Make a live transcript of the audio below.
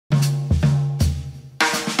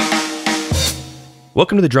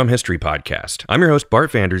Welcome to the Drum History Podcast. I'm your host,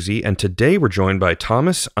 Bart Vanderzee, and today we're joined by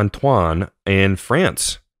Thomas Antoine in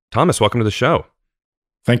France. Thomas, welcome to the show.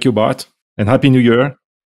 Thank you, Bart, and Happy New Year.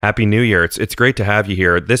 Happy New Year. It's great to have you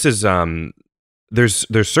here. This is there's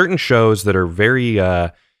certain shows that are very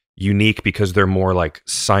unique because they're more like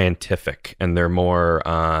scientific and they're more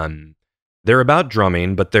they're about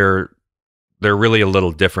drumming, but they're really a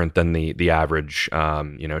little different than the average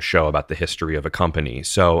show about the history of a company.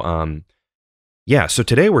 So so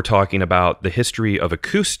today we're talking about the history of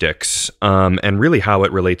acoustics and really how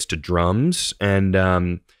it relates to drums and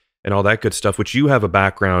all that good stuff, which you have a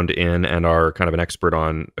background in and are kind of an expert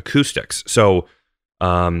on acoustics. So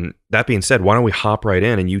that being said, why don't we hop right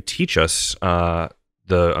in and you teach us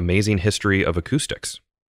the amazing history of acoustics?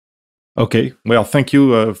 Okay. Well, thank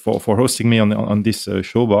you for hosting me on this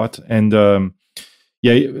show, Bart. And I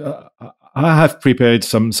have prepared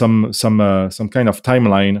some kind of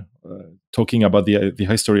timeline talking about the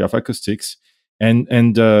history of acoustics, and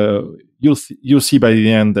you'll see by the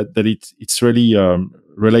end that it's really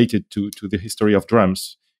related to the history of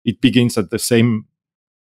drums. It begins at the same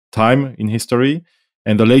time in history,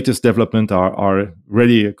 and the latest development are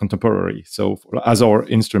really contemporary. So as our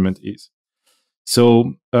instrument is.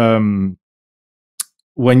 So when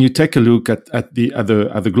you take a look at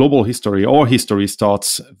the global history, our history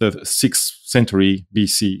starts the 6th century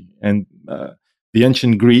BC, and the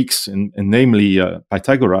ancient Greeks, and namely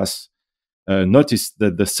Pythagoras, noticed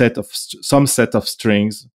that some set of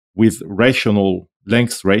strings with rational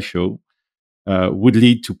length ratio would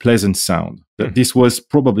lead to pleasant sound. This was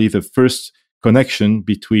probably the first connection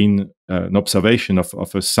between an observation of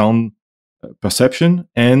a sound perception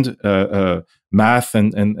and math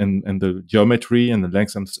and the geometry and the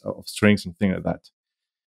length of strings and things like that.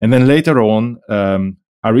 And then later on,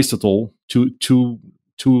 Aristotle, two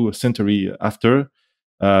centuries after,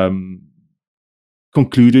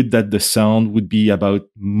 concluded that the sound would be about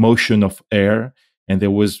motion of air, and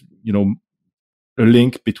there was, a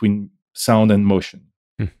link between sound and motion.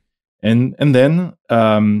 And then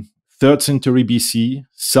 3rd century BC,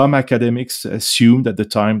 some academics assumed at the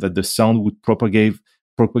time that the sound would propagate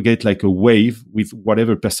like a wave with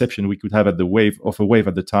whatever perception we could have of a wave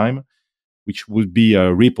at the time, which would be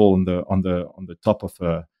a ripple on the top of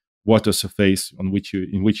a water surface in which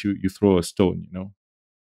you throw a stone,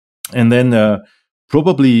 And then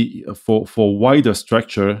probably for wider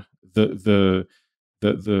structure, the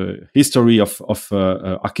history of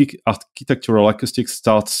architectural acoustics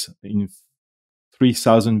starts in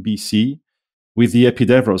 3000 BC with the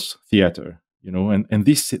Epidavros theater, and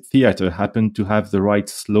this theater happened to have the right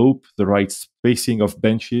slope, the right spacing of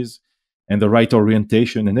benches, and the right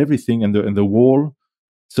orientation and everything, and the wall,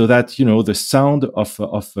 so that the sound of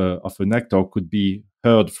an actor could be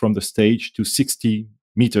heard from the stage to 60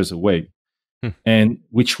 meters away, and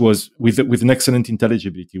which was with an excellent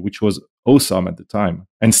intelligibility, which was awesome at the time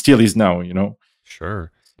and still is now.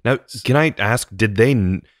 Sure. Now, can I ask? Did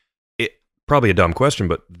they? Probably a dumb question,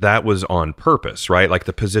 but that was on purpose, right? Like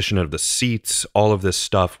the position of the seats, all of this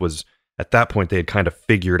stuff was at that point they had kind of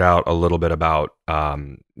figured out a little bit about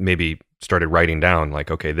maybe started writing down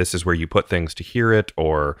like, okay, this is where you put things to hear it,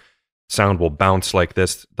 or sound will bounce like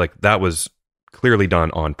this. Like that was clearly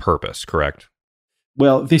done on purpose, correct?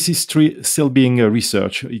 Well, this is still being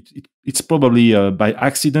researched. It's probably by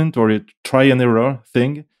accident or a try and error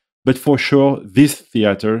thing, but for sure, this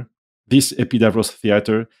Epidavros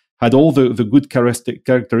theater, had all the good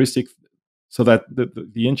characteristics, so that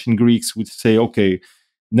the ancient Greeks would say, okay,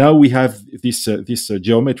 now we have this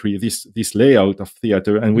geometry, this layout of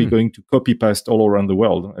theater, and we're going to copy paste all around the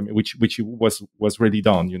world. I mean, which was really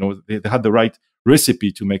done. They had the right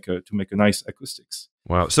recipe to make a nice acoustics.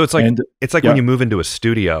 Wow! So it's like when you move into a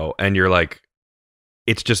studio and you're like,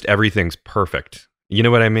 it's just everything's perfect. You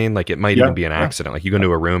know what I mean? Like it might even be an accident. Like you go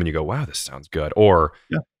into a room and you go, wow, this sounds good, or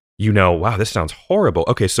wow, this sounds horrible.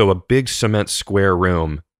 Okay, so a big cement square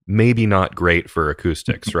room, maybe not great for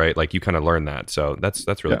acoustics, right? Like you kind of learn that. So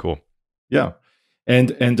that's really cool. Yeah.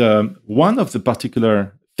 And one of the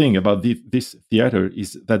particular thing about this theater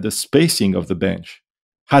is that the spacing of the bench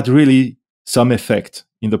had really some effect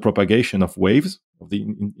in the propagation of waves,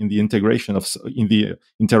 in the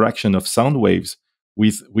interaction of sound waves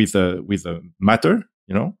with matter,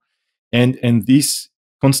 and this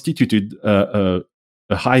constituted a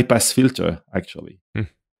high pass filter, actually.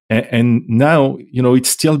 And now, it's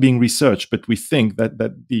still being researched, but we think that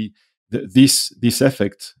this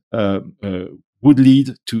effect would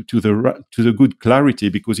lead to the good clarity,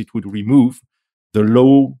 because it would remove the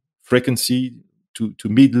low frequency to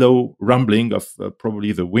mid-low rumbling of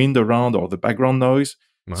probably the wind around or the background noise,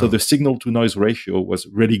 So Wow. the signal to noise ratio was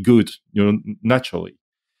really good, naturally.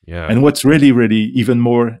 Yeah. And what's really, really even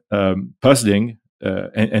more puzzling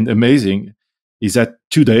and amazing is that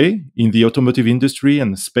today in the automotive industry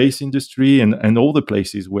and the space industry and all the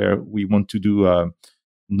places where we want to do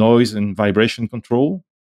noise and vibration control,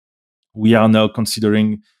 we are now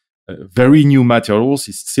considering very new materials.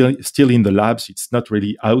 It's still in the labs. It's not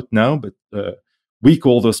really out now, but we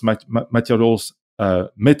call those materials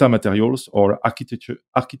meta materials or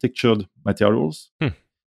architectured materials,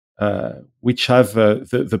 which have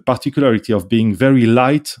the particularity of being very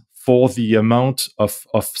light for the amount of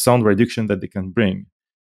sound reduction that they can bring.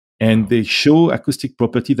 And Wow. they show acoustic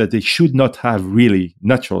property that they should not have really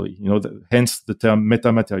naturally, hence the term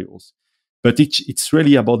metamaterials. But it's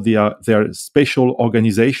really about their spatial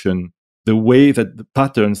organization, the way that the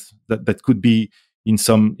patterns that could be in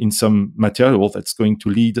some material that's going to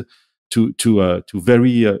lead to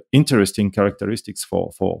very interesting characteristics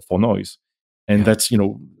for noise. And Yeah. that's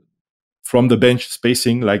from the bench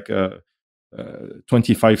spacing like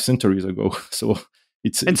 25 centuries ago. So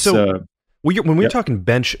it's And it's so when we're yeah. talking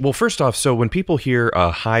bench, well, first off, so when people hear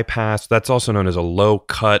a high pass, that's also known as a low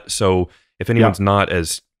cut. So if anyone's not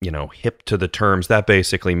as hip to the terms, that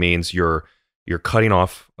basically means you're cutting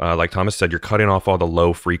off, like Thomas said, you're cutting off all the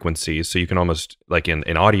low frequencies. So you can almost, like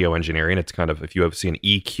in audio engineering, it's kind of, if you ever see an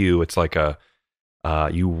EQ, it's like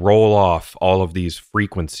you roll off all of these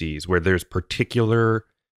frequencies where there's particular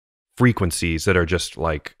frequencies that are just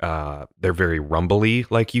like they're very rumbly,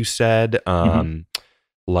 like you said. Mhm.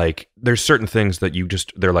 Like there's certain things that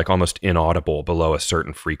they're like almost inaudible below a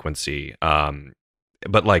certain frequency.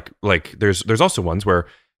 But like there's also ones where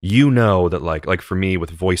that like for me with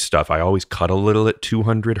voice stuff, I always cut a little at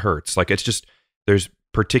 200 hertz. Like it's just there's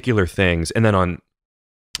particular things. And then on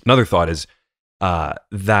another thought is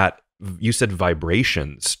that you said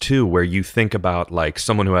vibrations too, where you think about like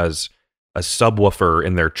someone who has a subwoofer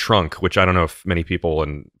in their trunk, which I don't know if many people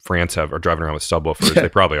in France are driving around with subwoofers. They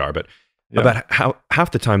probably are, but about how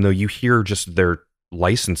half the time though you hear just their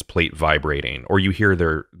license plate vibrating, or you hear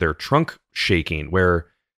their trunk shaking, where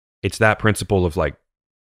it's that principle of like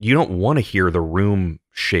you don't want to hear the room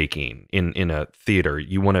shaking in a theater.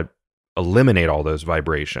 You want to eliminate all those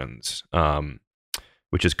vibrations,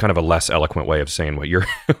 which is kind of a less eloquent way of saying what you're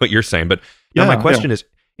what you're saying. But now my question is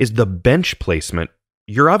the bench placement.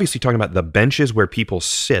 You're obviously talking about the benches where people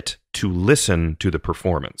sit to listen to the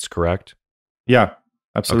performance, correct? Yeah,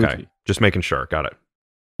 absolutely. Okay, just making sure. Got it.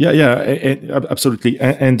 Yeah, absolutely.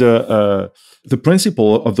 And the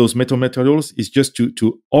principle of those metamaterials is just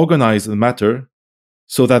to organize the matter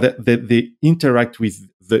so that they interact with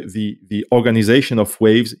the organization of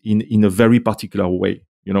waves in a very particular way.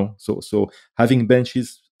 So having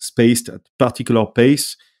benches spaced at particular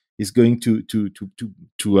pace is going to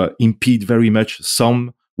impede very much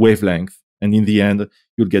some wavelength, and in the end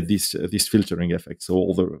you'll get this filtering effect.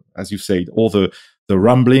 So as you said, all the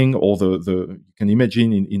rumbling, or the you can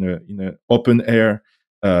imagine in a open air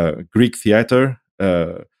Greek theater,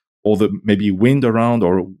 or the maybe wind around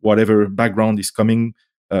or whatever background is coming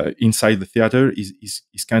inside the theater is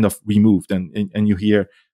kind of removed, and you hear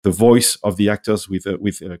the voice of the actors with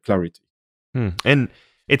clarity. And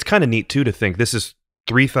it's kind of neat too to think this is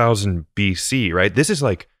 3000 BC, right? This is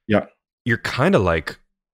like you're kind of like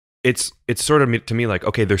it's sort of to me like,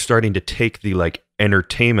 okay, they're starting to take the like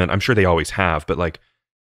entertainment. I'm sure they always have, but like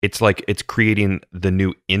it's creating the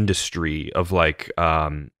new industry of like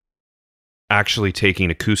actually taking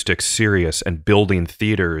acoustics serious and building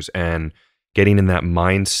theaters and getting in that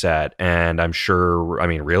mindset. And I'm sure, I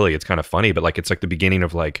mean, really, it's kind of funny, but like it's like the beginning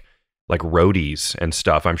of like roadies and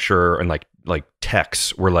stuff, I'm sure, and like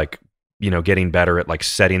techs were like, getting better at like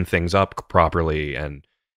setting things up properly and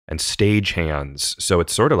stage hands. So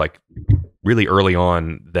it's sort of like really early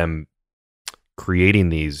on them creating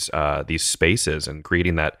these spaces and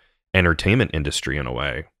creating that entertainment industry in a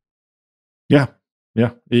way. Yeah.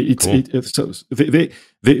 So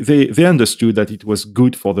they understood that it was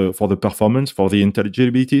good for the performance, for the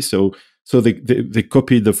intelligibility. So they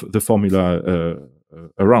copied the formula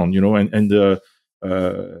around, and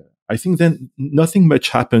I think then nothing much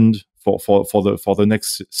happened for the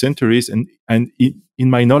next centuries. And in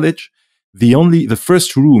my knowledge, the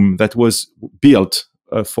first room that was built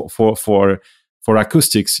for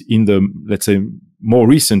acoustics in the, let's say, more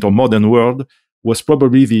recent or modern world was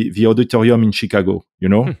probably the auditorium in Chicago,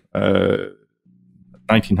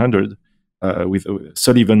 1900, with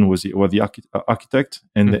Sullivan was the architect,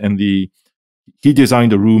 and he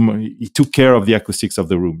designed the room. He took care of the acoustics of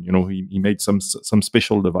the room. He made some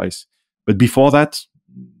special device. But before that,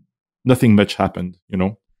 nothing much happened.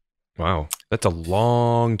 Wow, that's a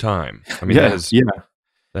long time. I mean, Yeah.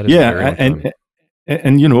 That is a very Yeah, long time.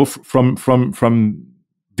 and from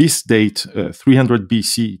this date, 300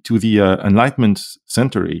 BC, to the Enlightenment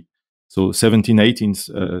century, so 17th,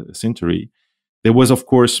 18th century, there was, of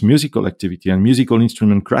course, musical activity and musical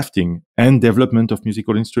instrument crafting and development of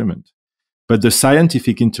musical instrument. But the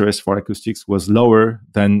scientific interest for acoustics was lower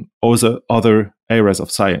than other areas of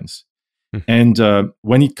science. Hmm. And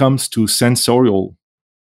when it comes to sensorial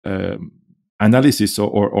um, analysis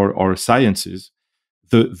or sciences,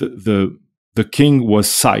 the king was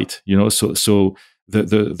sight. So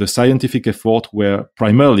the scientific effort were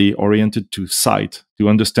primarily oriented to sight, to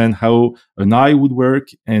understand how an eye would work,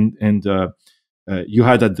 and you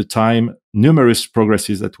had at the time numerous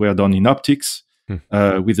progresses that were done in optics,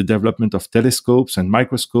 Hmm. with the development of telescopes and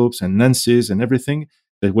microscopes and lenses and everything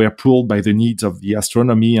that were pulled by the needs of the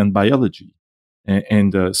astronomy and biology.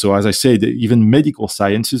 And so, as I said, even medical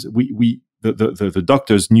sciences, the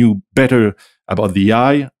doctors knew better about the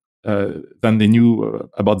eye than they knew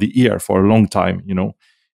about the ear for a long time,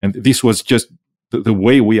 And this was just the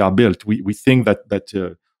way we are built. We think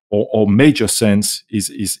that our major sense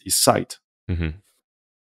is sight. Mm-hmm.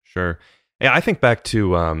 Sure. Yeah, I think back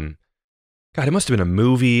to God, it must have been a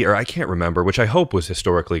movie, or I can't remember, which I hope was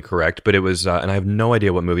historically correct, but it was, and I have no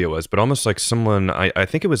idea what movie it was, but almost like someone, I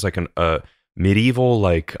think it was like a medieval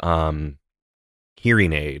like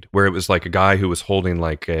hearing aid, where it was like a guy who was holding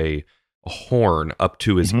like a horn up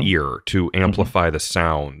to his Mhm. ear to amplify the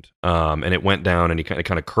sound, and it went down, and he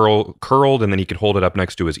kind of curled, and then he could hold it up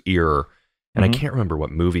next to his ear, and I Mhm. can't remember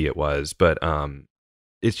what movie it was, but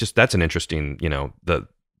it's just that's an interesting,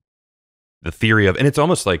 the theory of, and it's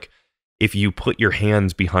almost like if you put your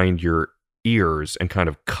hands behind your ears and kind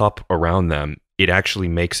of cup around them, it actually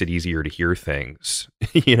makes it easier to hear things,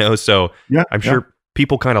 So Yeah, I'm yeah. sure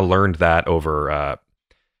people kind of learned that over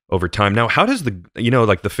time. Now, how does the,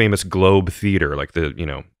 like the famous Globe Theater, like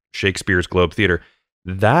the, Shakespeare's Globe Theater,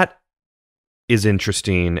 that is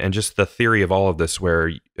interesting. And just the theory of all of this,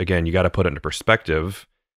 where again, you got to put it into perspective,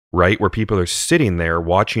 right? Where people are sitting there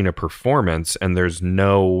watching a performance and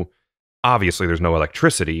obviously there's no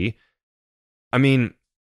electricity. I mean,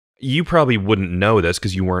 you probably wouldn't know this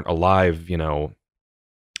because you weren't alive,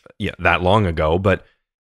 that long ago. But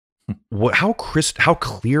how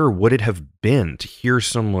clear would it have been to hear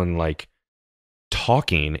someone like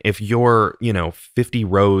talking if you're 50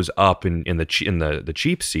 rows up in the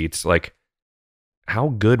cheap seats? Like, how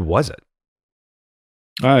good was it?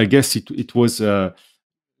 I guess it was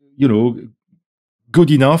you know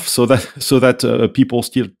good enough so that people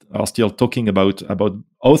still talking about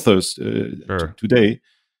authors Sure. today.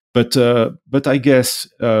 But I guess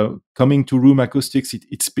coming to room acoustics,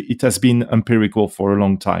 it has been empirical for a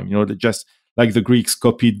long time. Just like the Greeks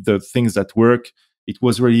copied the things that work, it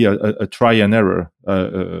was really a try and error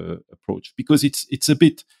approach, because it's a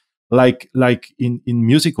bit like in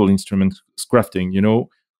musical instrument crafting.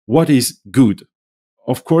 What is good?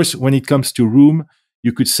 Of course, when it comes to room,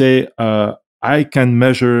 you could say, I can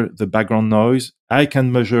measure the background noise, I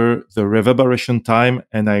can measure the reverberation time,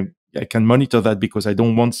 and I can monitor that because I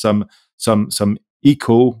don't want some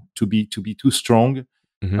echo to be too strong.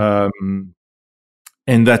 Hmm.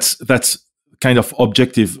 And that's kind of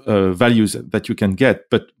objective values that you can get.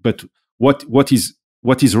 But what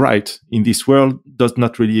is right in this world does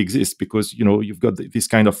not really exist, because you've got this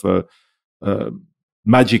kind of uh,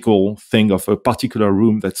 magical thing of a particular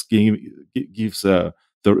room that gives the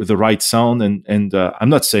right sound. And I'm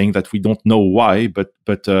not saying that we don't know why, but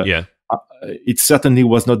Yeah. it certainly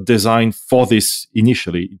was not designed for this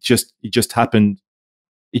initially. It just happened.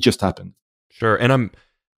 It just happened. Sure. And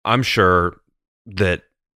I'm sure that,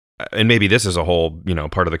 and maybe this is a whole,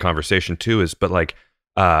 part of the conversation too, is, but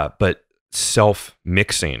self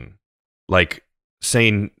mixing, like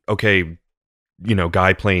saying, okay,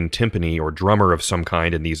 guy playing timpani or drummer of some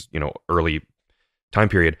kind in these, early time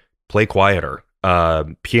period, play quieter.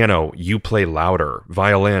 Piano, you play louder.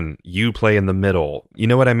 Violin, you play in the middle. You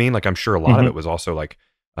know what I mean? Like, I'm sure a lot of it was also like,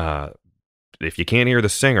 if you can't hear the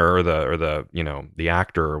singer or the the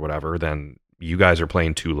actor or whatever, then you guys are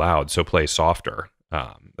playing too loud, so play softer.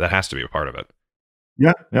 That has to be a part of it.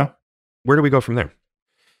 Yeah, yeah. Where do we go from there?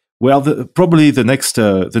 Well, probably the next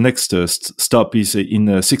stop is in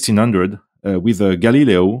 1600 with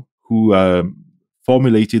Galileo, who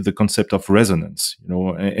formulated the concept of resonance.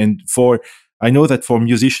 And for I know that for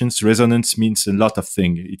musicians, resonance means a lot of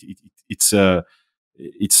things.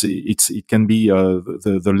 It can be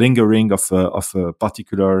the lingering of a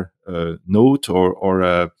particular note, or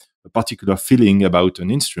a particular feeling about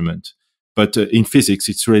an instrument. But in physics,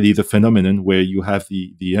 it's really the phenomenon where you have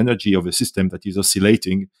the energy of a system that is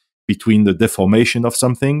oscillating between the deformation of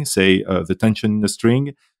something, say the tension in the string,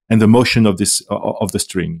 and the motion of the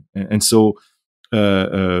string. And so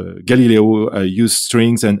Galileo used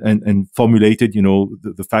strings and formulated,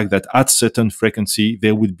 the fact that at certain frequency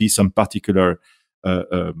there would be some particular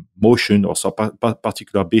motion or some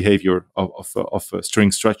particular behavior of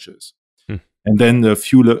string structures. And then a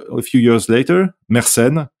few years later,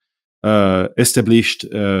 Mersenne established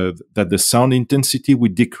that the sound intensity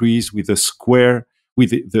would decrease with the square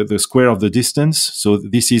the square of the distance. So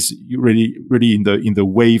this is really in the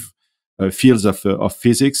wave fields of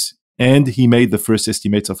physics. And he made the first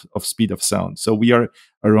estimates of speed of sound. So we are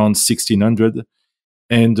around 1600,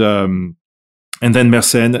 and then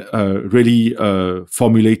Mersenne really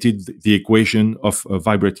formulated the equation of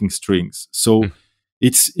vibrating strings. So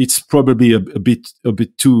it's probably a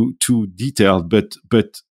bit too detailed,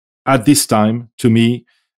 but at this time, to me,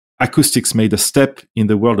 acoustics made a step in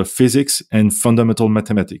the world of physics and fundamental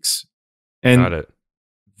mathematics. And Got it.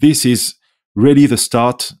 This is really the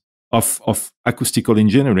start of acoustical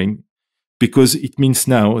engineering, because it means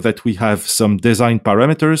now that we have some design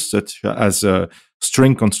parameters such as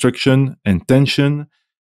string construction and tension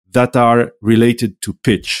that are related to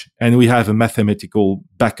pitch. And we have a mathematical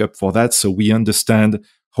backup for that. So we understand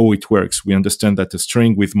how it works. We understand that a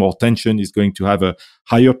string with more tension is going to have a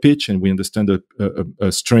higher pitch, and we understand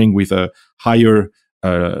a string with a higher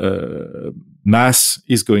mass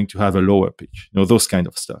is going to have a lower pitch. Those kind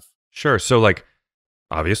of stuff. Sure. So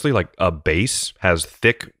obviously a bass has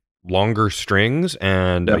thick, longer strings,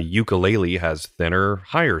 and a ukulele has thinner,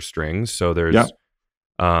 higher strings. So there's,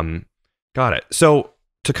 got it. So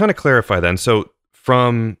to kind of clarify then, so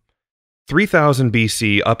from 3000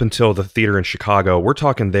 BC up until the theater in Chicago, we're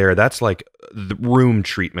talking there, that's like the room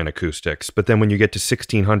treatment acoustics. But then when you get to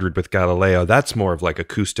 1600 with Galileo, that's more of like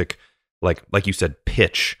acoustic, like you said,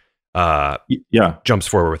 pitch, jumps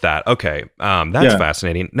forward with that. Okay. That's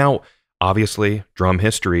fascinating. Now, obviously, drum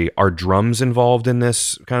history. Are drums involved in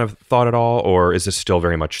this kind of thought at all, or is this still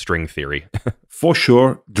very much string theory? For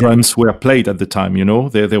sure, drums were played at the time.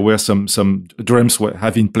 There were some drums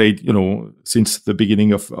having played, since the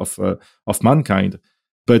beginning of mankind.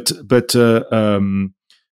 But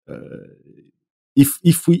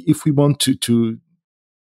if we want to,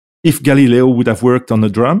 if Galileo would have worked on a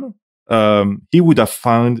drum, he would have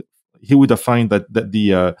found that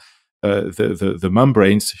the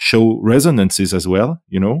membranes show resonances as well,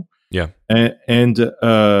 Yeah. And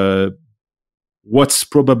what's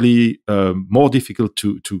probably more difficult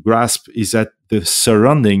to grasp is that the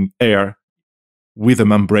surrounding air with a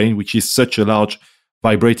membrane, which is such a large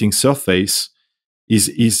vibrating surface,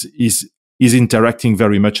 is interacting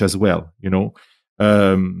very much as well,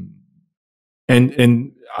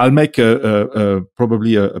 and I'll make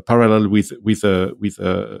probably a parallel with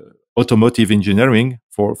automotive engineering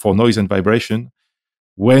for noise and vibration.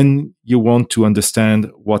 When you want to understand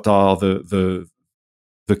what are the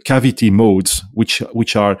cavity modes,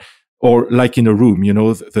 which are, or like in a room,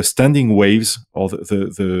 the standing waves or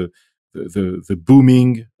the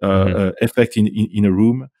booming effect in a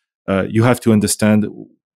room, you have to understand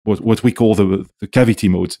what we call the cavity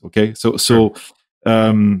modes. Okay, so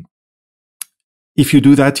if you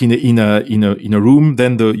do that in a room,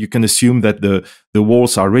 then you can assume that the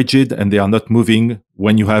walls are rigid and they are not moving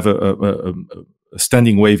when you have a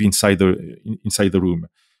standing wave inside the room.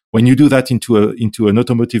 When you do that into an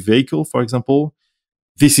automotive vehicle, for example,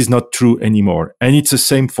 this is not true anymore, and it's the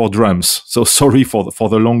same for drums. So sorry for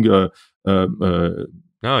the long. Oh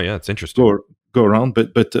yeah, it's interesting. Go around,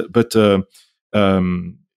 but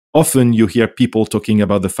often you hear people talking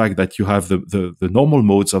about the fact that you have the normal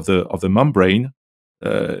modes of the membrane.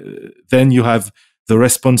 Then you have the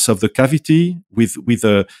response of the cavity with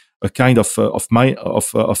a kind of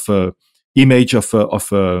image of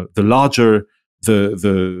the larger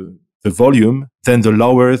the volume, then the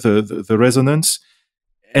lower the resonance,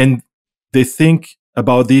 and they think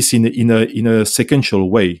about this in a sequential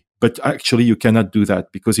way. But actually, you cannot do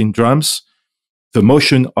that, because in drums, the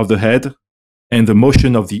motion of the head and the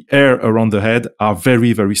motion of the air around the head are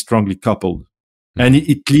very, very strongly coupled. And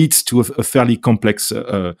it leads to a fairly complex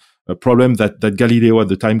problem that Galileo at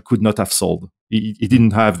the time could not have solved. He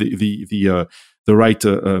didn't have the right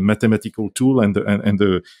mathematical tool and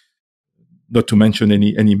the not to mention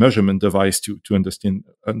any measurement device to understand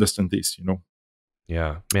this.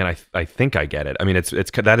 Yeah, man, I think I get it. I mean, it's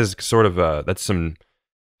that is sort of that's some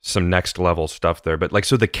next level stuff there. But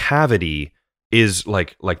so the cavity is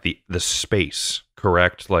like the space,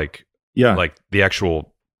 correct? Like the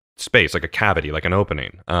actual space, like a cavity, like an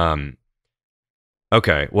opening.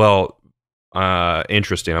 Okay, well,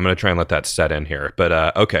 Interesting. I'm going to try and let that set in here.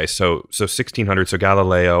 But okay, so 1600. So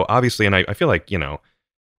Galileo, obviously, and I feel like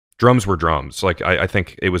drums were drums. Like I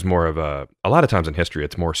think it was more of a lot of times in history,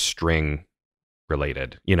 it's more string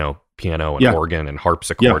related. Piano and Yeah, organ and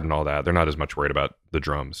harpsichord yeah, and all that. They're not as much worried about the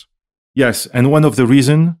drums. yes. And one of the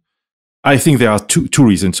reason, I think there are two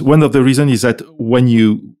reasons. One of the reason is that when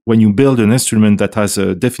you build an instrument that has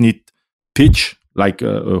a definite pitch, like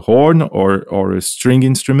a horn or a string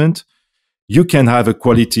instrument, you can have a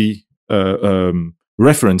quality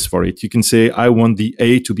reference for it. You can say, I want the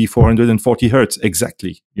A to be 440 hertz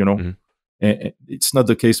exactly. Mm-hmm. It's not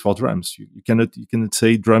the case for drums. You cannot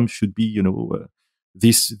say drums should be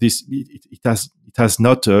this. It has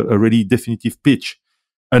not a really definitive pitch,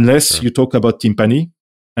 unless Sure. you talk about timpani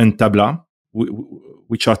and tabla,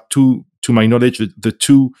 which are to my knowledge, the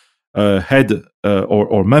two head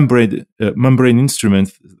or membrane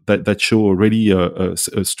instruments that show already a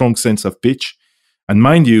strong sense of pitch. And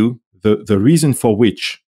mind you, the reason for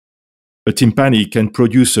which a timpani can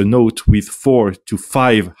produce a note with 4 to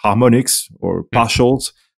 5 harmonics or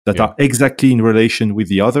partials that Yeah. are exactly in relation with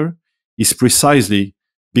the other is precisely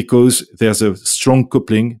because there's a strong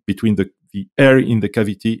coupling between the air in the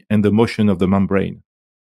cavity and the motion of the membrane.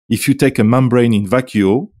 If you take a membrane in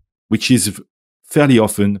vacuo, which is fairly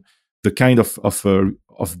often the kind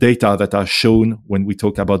of data that are shown when we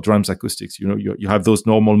talk about drums acoustics, you have those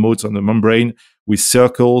normal modes on the membrane with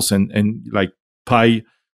circles and like pie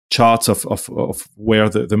charts of where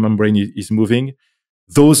the membrane is moving.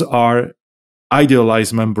 Those are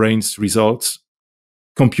idealized membranes results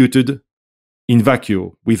computed in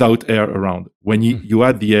vacuum without air around. When you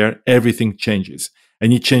add the air, everything changes.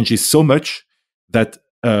 And it changes so much that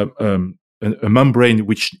a membrane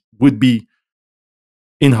which would be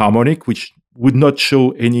inharmonic, which would not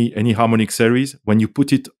show any harmonic series, when you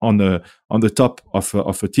put it on the top of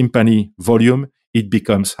a timpani volume, it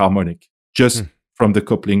becomes harmonic just from the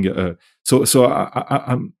coupling. So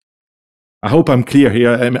I hope I'm clear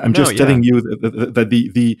here. I'm No, just yeah. telling you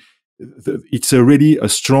that it's really a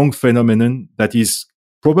strong phenomenon that is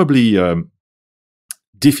probably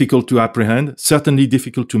difficult to apprehend, certainly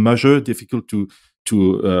difficult to measure, difficult to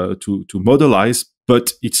modelize,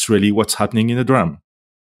 but it's really what's happening in a drum.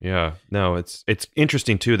 Yeah. No, it's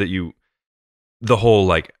interesting too that the whole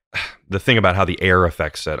like the thing about how the air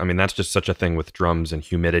affects it. I mean, that's just such a thing with drums and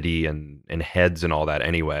humidity and heads and all that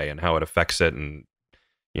anyway, and how it affects it. And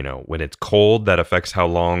when it's cold, that affects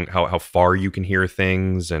how far you can hear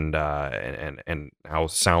things, and how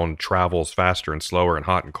sound travels faster and slower, and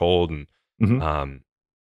hot and cold, and Mm-hmm.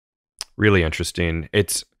 really interesting.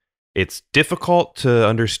 It's difficult to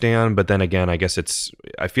understand, but then again, I guess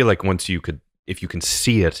I feel like if you can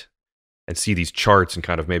see it and see these charts and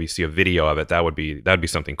kind of maybe see a video of it, that'd be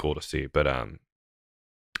something cool to see. But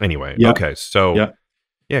anyway, Yeah, okay, so yeah.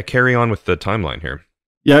 yeah, carry on with the timeline here.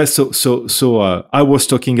 Yeah, so I was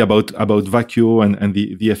talking about vacuum and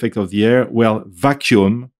the effect of the air. Well,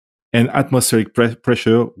 vacuum and atmospheric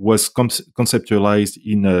pressure was conceptualized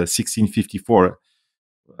in 1654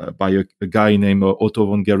 by a guy named Otto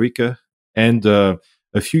von Guericke, and a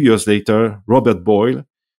few years later, Robert Boyle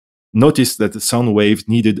noticed that the sound waves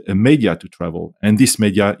needed a media to travel, and this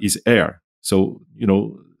media is air. So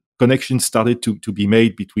connections started to be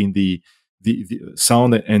made between the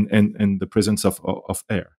sound and the presence of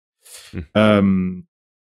air. Mm.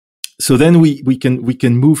 So then we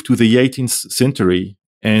can move to the 18th century,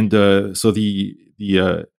 and so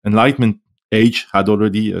the Enlightenment age had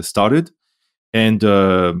already started, and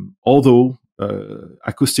although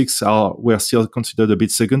acoustics were still considered a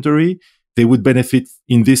bit secondary, they would benefit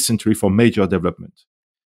in this century from major development.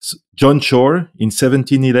 So John Shore in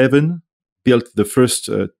 1711 built the first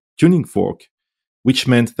tuning fork, which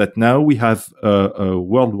meant that now we have a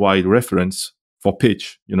worldwide reference for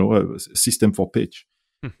pitch, a system for pitch,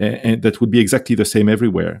 and that would be exactly the same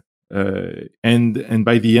everywhere. And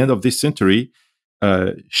by the end of this century,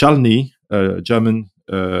 Schalny, a German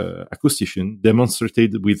acoustician,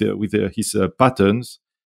 demonstrated with his patterns,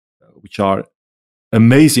 which are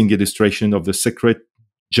amazing illustration of the secret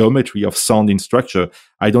geometry of sound in structure.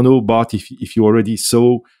 I don't know, Bart, if you already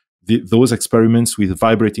saw those experiments with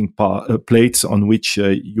vibrating plates on which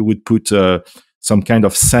you would put some kind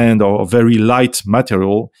of sand or very light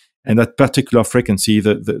material, and at particular frequency,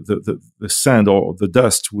 the sand or the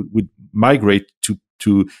dust would migrate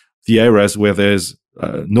to the areas where there's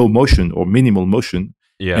no motion or minimal motion.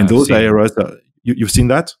 Yeah, And those areas, you've seen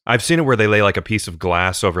that? I've seen it where they lay like a piece of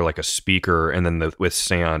glass over like a speaker, and then with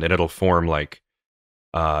sand, and it'll form like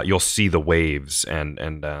you'll see the waves, and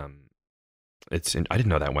I didn't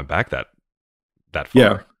know that went back that far.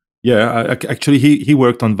 Yeah. Yeah, actually, he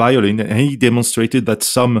worked on violin, and he demonstrated that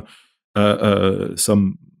some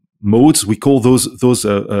modes, we call those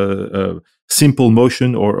simple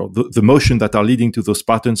motion, or the motion that are leading to those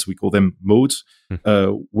patterns, we call them modes,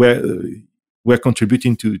 where we're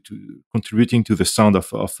contributing to the sound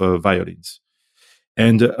of violins.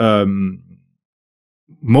 And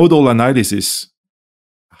modal analysis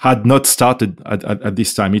had not started at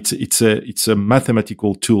this time. It's a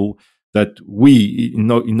mathematical tool that we in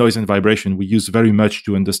noise and vibration we use very much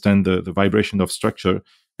to understand the vibration of structure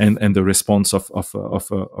and the response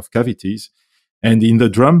of cavities. And in the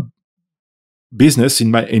drum business,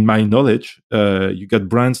 in my knowledge, you got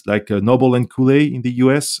brands like Noble and Cooley in the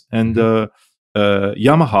US, and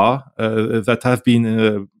Yamaha that have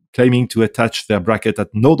been claiming to attach their bracket at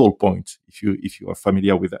nodal point. If you are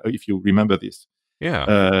familiar with that, if you remember this.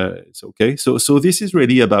 Yeah. It's okay. So this is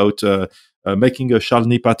really about making a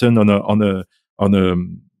Charley pattern on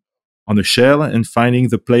a shell and finding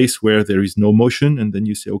the place where there is no motion, and then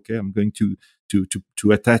you say, okay, I'm going to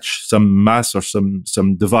attach some mass or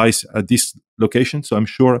some device at this location. So I'm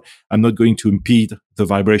sure I'm not going to impede the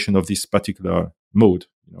vibration of this particular mode.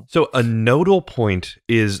 So a nodal point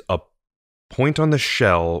is a point on the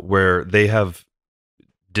shell where they have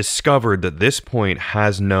discovered that this point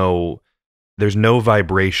there's no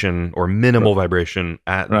vibration or minimal vibration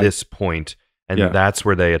at this point, and that's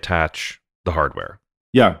where they attach the hardware.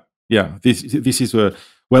 Yeah. This is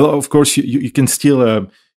well, of course, you can still a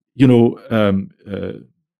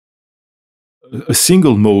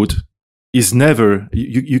single mode is never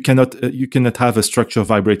you cannot have a structure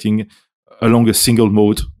vibrating along a single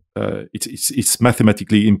mode. It's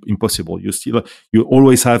mathematically impossible. You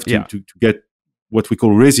always have to get what we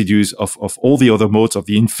call residues of all the other modes, of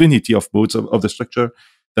the infinity of modes of the structure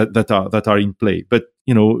that are in play. But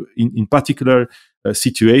in particular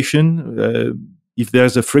situation, if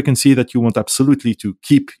there's a frequency that you want absolutely to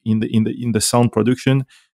keep in the sound production,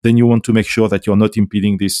 then you want to make sure that you're not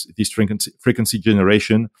impeding this frequency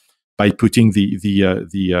generation by putting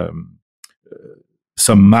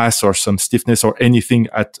some mass or some stiffness or anything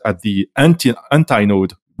at the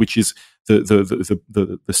anti-node, which is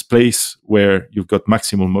the space where you've got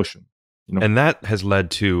maximal motion. And that has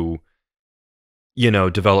led to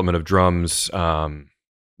development of drums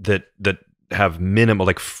that have minimal,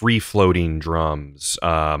 like free floating drums,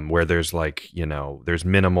 where there's there's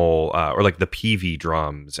minimal or like the PV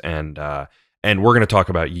drums, and we're going to talk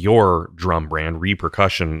about your drum brand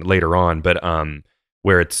Repercussion later on, but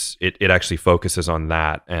where it actually focuses on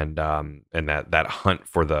that and that hunt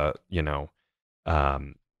for the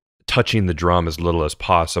touching the drum as little as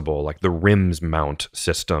possible, like the rims mount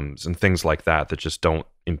systems and things like that just don't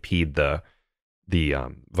impede the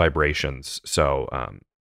vibrations. So wow.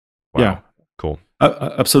 Yeah. Cool.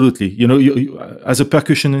 Absolutely. You, as a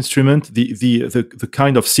percussion instrument, the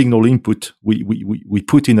kind of signal input we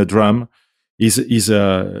put in a drum is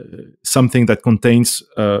something that contains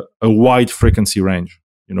a wide frequency range.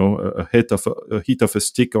 A hit of a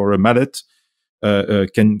stick or a mallet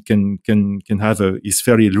can have is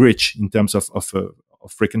very rich in terms of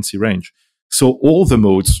frequency range. So all the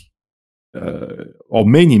modes or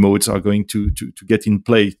many modes are going to get in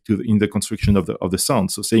play in the construction of the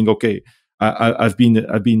sound. So saying, okay, I've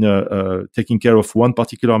been taking care of one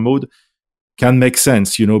particular mode can make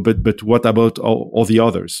sense, but what about all the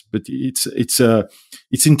others? But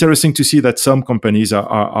it's interesting to see that some companies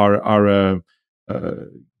are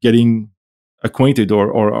getting acquainted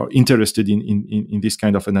or are interested in this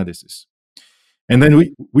kind of analysis. And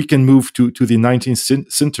then we can move to the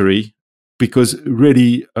 19th century, because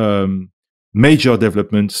really major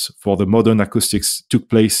developments for the modern acoustics took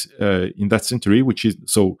place in that century, which is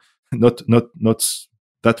so not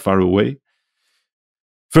that far away.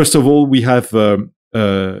 First of all, we have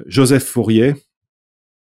Joseph Fourier,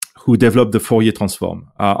 who developed the Fourier transform.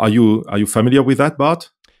 Are you familiar with that, Bart?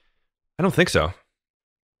 I don't think so.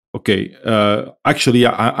 Okay, actually,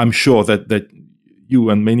 I'm sure that you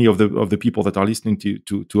and many of the people that are listening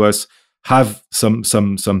to us have some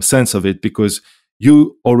sense of it, because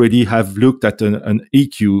you already have looked at an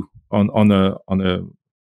EQ on a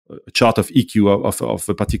chart of EQ of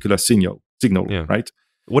a particular signal, yeah. Right?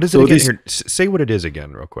 What is it again? Here, say what it is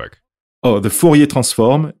again, real quick. Oh, the Fourier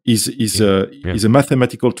transform is a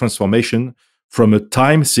mathematical transformation from a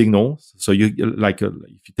time signal. So if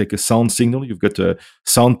you take a sound signal, you've got a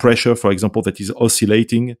sound pressure, for example, that is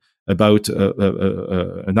oscillating about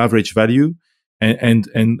an average value, and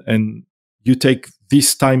you take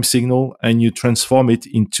this time signal and you transform it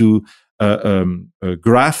into a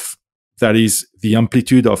graph that is the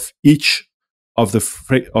amplitude of each of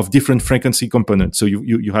of different frequency components. So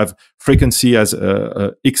you have frequency as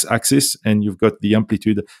a x-axis, and you've got the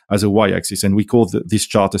amplitude as a y-axis, and we call this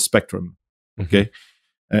chart a spectrum. Okay,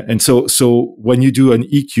 and so when you do an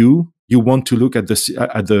EQ, you want to look at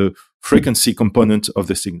the frequency component of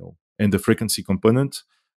the signal, and the frequency component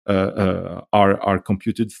are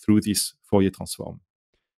computed through this Fourier transform.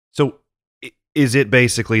 So is it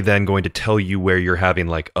basically then going to tell you where you're having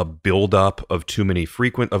like a buildup of too many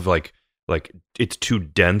like it's too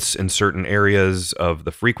dense in certain areas of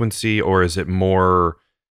the frequency, or is it more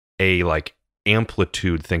a like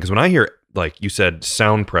amplitude thing? Because when I hear, like you said,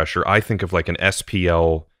 sound pressure, I think of like an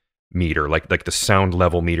SPL meter, like the sound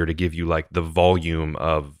level meter to give you like the volume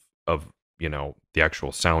of you know, the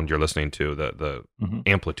actual sound you're listening to, the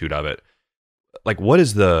amplitude of it. Like what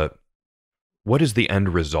is the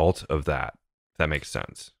end result of that? If that makes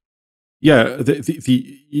sense. Yeah,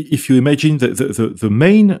 if you imagine the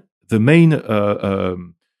main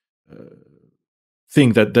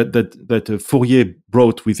thing that Fourier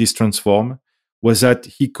brought with this transform was that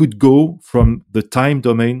he could go from the time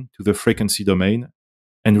domain to the frequency domain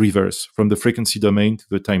and reverse from the frequency domain to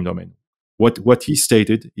the time domain. What he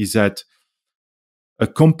stated is that a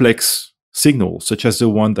complex signal, such as the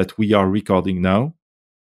one that we are recording now,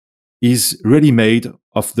 is really made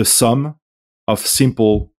of the sum of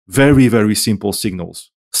simple, very, very simple signals,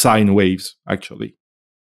 sine waves, actually.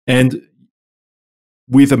 And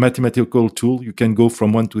with a mathematical tool, you can go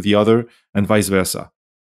from one to the other and vice versa.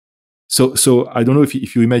 So I don't know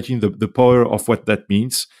if you imagine the power of what that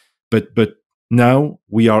means, but now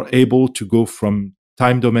we are able to go from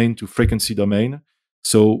time domain to frequency domain.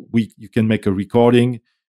 So you can make a recording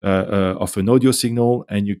of an audio signal,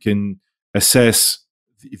 and you can assess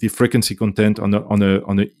the frequency content on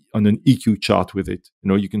an EQ chart with it. You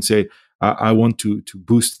know, you can say, I want to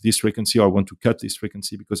boost this frequency, or I want to cut this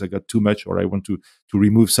frequency because I got too much, or I want to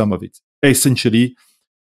remove some of it. Essentially,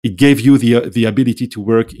 it gave you the ability to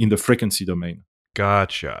work in the frequency domain.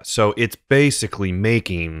 Gotcha. So it's basically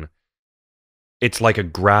it's like a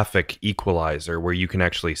graphic equalizer where you can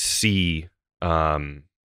actually see and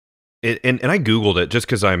I Googled it just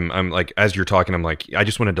because I'm like, as you're talking, I'm like, I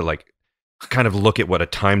just wanted to like kind of look at what a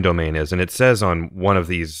time domain is. And it says on one of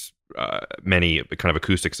these many kind of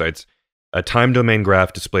acoustic sites, a time domain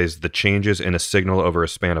graph displays the changes in a signal over a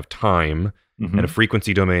span of time, and a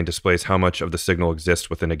frequency domain displays how much of the signal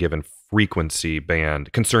exists within a given frequency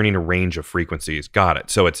band concerning a range of frequencies. Got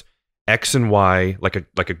it. So it's X and Y, like a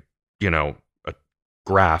you know, a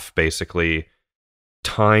graph, basically,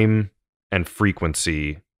 time and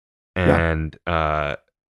frequency. And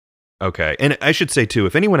okay. And I should say too,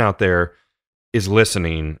 if anyone out there is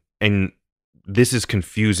listening and this is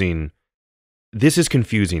confusing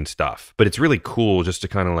stuff, but it's really cool just to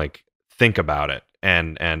kind of like think about it.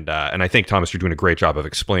 And I think, Thomas, you're doing a great job of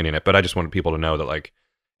explaining it, but I just wanted people to know that, like,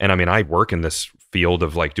 and I mean, I work in this field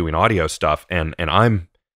of like doing audio stuff, and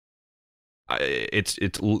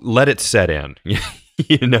it's let it set in,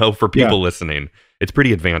 you know, for people listening. It's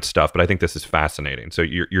pretty advanced stuff, but I think this is fascinating. So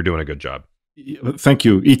you're doing a good job. Thank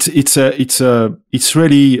you. It's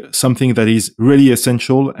really something that is really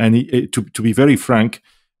essential, and to be very frank,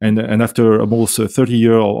 and after almost 30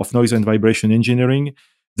 years of noise and vibration engineering,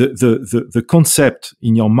 the concept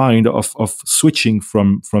in your mind of switching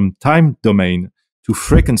from time domain to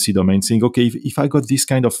frequency domain, saying, okay, if I got this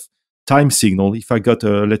kind of time signal, if I got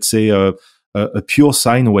let's say a pure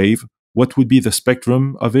sine wave, what would be the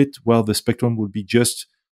spectrum of it? Well, the spectrum would be just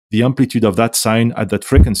the amplitude of that sine at that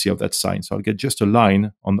frequency of that sine. So I'll get just a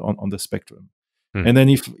line on the spectrum. And then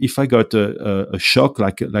if I got a shock,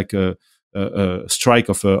 like a strike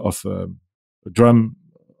of a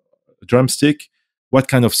drumstick, what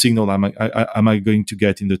kind of signal am I going to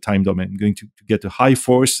get in the time domain? I'm going to get a high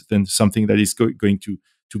force, then something that is going to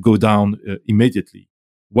go down immediately.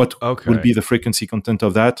 What will be the frequency content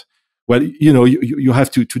of that? Well, you know, you have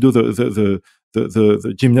to do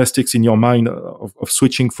the gymnastics in your mind of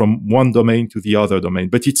switching from one domain to the other domain.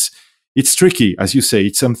 But it's tricky, as you say.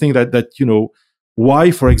 It's something that you know,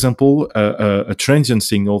 why, for example, a transient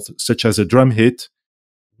signal such as a drum hit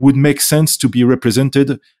would make sense to be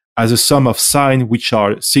represented as a sum of sine, which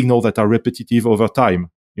are signals that are repetitive over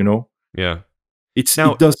time. You know, it's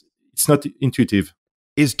not intuitive.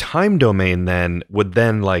 Is time domain then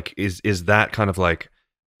is that kind of like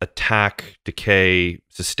attack, decay,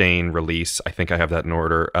 sustain, release? I think I have that in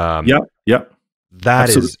order. Yeah. That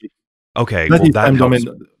Absolutely. Is okay. That is time domain.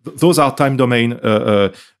 Those are time domain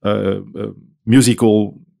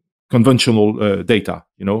musical conventional data.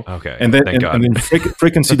 You know. Okay. And then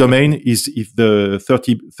frequency domain is if the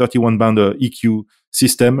 31 band EQ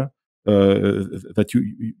system that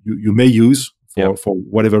you may use for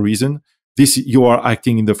whatever reason, this you are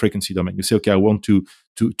acting in the frequency domain. You say, okay, I want to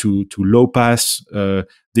low pass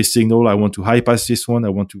this signal. I want to high pass this one. I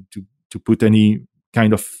want to put any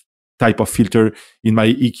kind of type of filter in my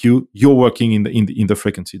EQ. You're working in the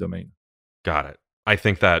frequency domain. Got it. I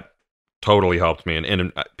think that totally helped me.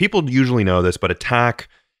 And people usually know this, but attack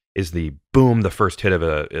is the boom. The first hit of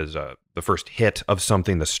the first hit of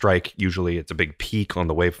something. The strike, usually it's a big peak on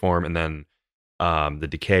the waveform, and then the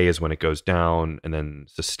decay is when it goes down, and then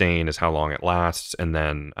sustain is how long it lasts, and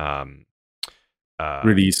then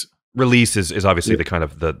release is obviously the kind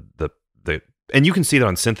of the and you can see that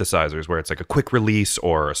on synthesizers where it's like a quick release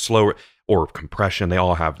or a slow or compression. They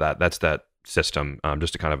all have that. That's that system,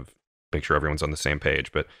 just to kind of make sure everyone's on the same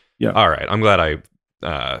page. But all right, I'm glad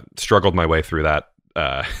I struggled my way through that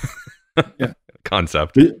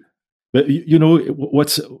concept. But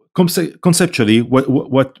what's conceptually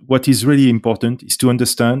what is really important is to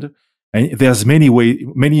understand, and there's many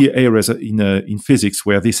areas in physics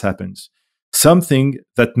where this happens. Something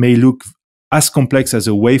that may look as complex as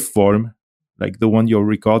a waveform, like the one you're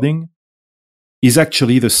recording, is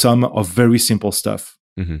actually the sum of very simple stuff.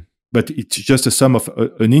 Mm-hmm. But it's just a sum of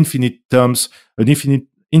an infinite terms, an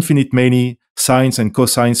infinite many sines and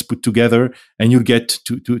cosines put together, and you'll get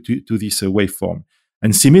to this waveform.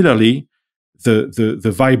 And similarly,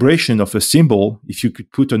 the vibration of a cymbal, if you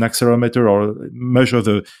could put an accelerometer or measure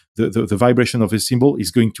the vibration of a cymbal,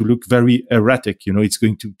 is going to look very erratic. It's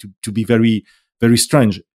going to be very, very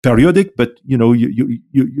strange, periodic, but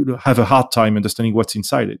you have a hard time understanding what's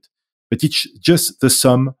inside it. But it's just the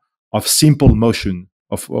sum of simple motion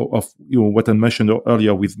of what I mentioned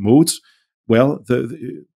earlier with modes. Well,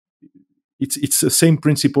 it's the same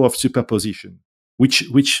principle of superposition,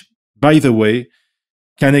 which by the way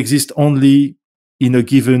can exist only in a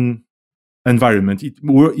given environment.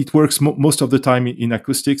 It works most of the time in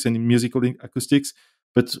acoustics and in musical acoustics,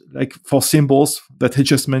 but like for cymbals that I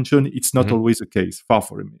just mentioned, it's not always the case. Far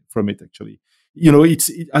from it, actually.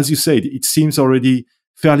 As you said, it seems already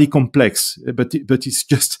fairly complex, but it's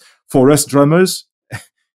just for us drummers.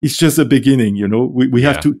 It's just the beginning, We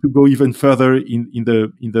have to go even further in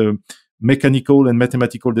the mechanical and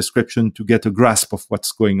mathematical description to get a grasp of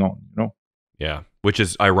what's going on, Yeah, which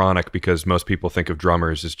is ironic because most people think of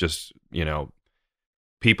drummers as just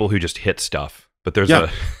people who just hit stuff, but there's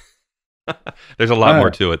there's a lot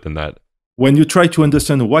more to it than that. When you try to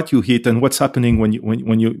understand what you hit and what's happening when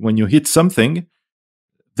you hit something,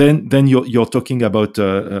 then you're talking about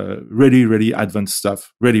really, really advanced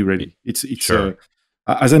stuff. Really, it's sure.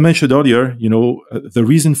 As I mentioned earlier, the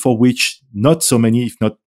reason for which not so many, if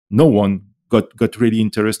not no one, got really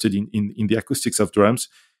interested in the acoustics of drums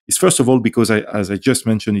is, first of all, because as I just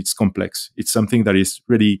mentioned, it's complex. It's something that is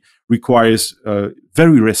really requires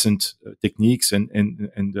very recent techniques and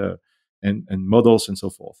models and so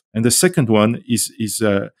forth. And the second one is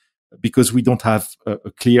because we don't have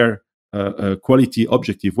a clear quality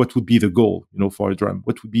objective. What would be the goal, for a drum?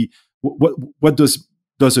 What would be what does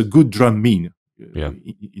a good drum mean?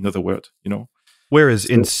 In other words, Whereas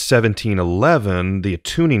in 1711, the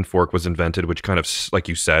tuning fork was invented, which kind of, like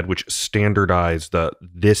you said, which standardized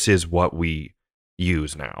this is what we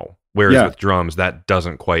use now. Whereas with drums, that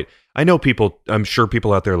doesn't quite. I'm sure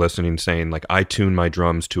people out there listening saying, like, I tune my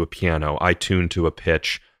drums to a piano, I tune to a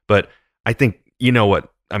pitch. But I think,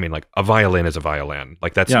 what I mean, like a violin is a violin.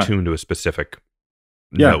 Like that's tuned to a specific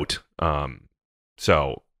note.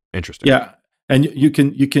 So interesting. Yeah. And you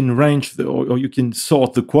can range or you can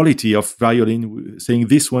sort the quality of violin, saying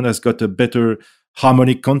this one has got a better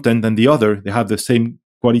harmonic content than the other. They have the same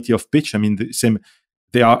quality of pitch. I mean,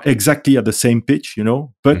 they are exactly at the same pitch,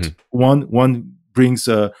 but one brings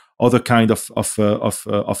other kind of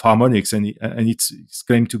harmonics, and it's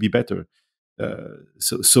claimed to be better.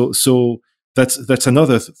 So that's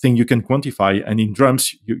another thing you can quantify, and in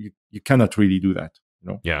drums you cannot really do that.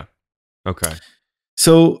 Yeah. Okay.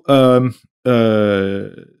 So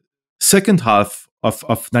second half of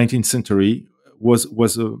 19th century was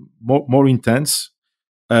more intense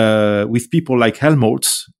with people like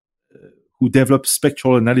Helmholtz, who developed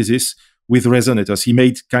spectral analysis with resonators. He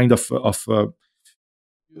made kind of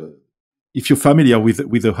if you're familiar with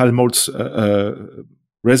the Helmholtz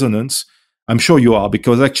resonance, I'm sure you are,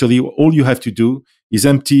 because actually all you have to do is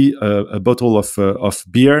empty a bottle of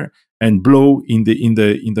beer and blow in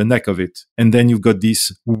the neck of it, and then you've got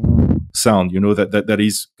this sound, that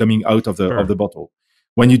is coming out of the bottle.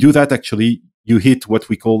 When you do that, actually, you hit what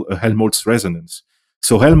we call a Helmholtz resonance.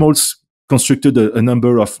 So Helmholtz constructed a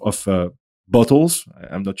number of bottles.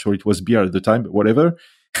 I'm not sure it was beer at the time, but whatever.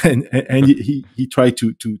 And he tried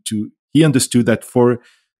to he understood that for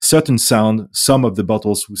certain sound, some of the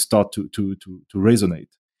bottles would start to resonate.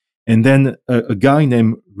 And then a guy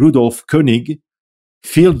named Rudolf Koenig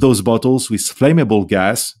filled those bottles with flammable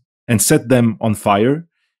gas and set them on fire.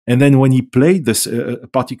 And then when he played this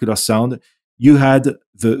particular sound, you had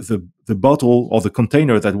the bottle or the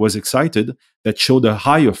container that was excited that showed a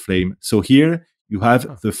higher flame. So here you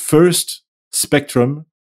have the first spectrum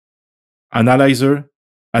analyzer,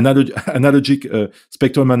 analogic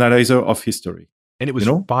spectrum analyzer of history. And it was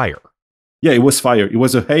fire. Yeah, it was fire. It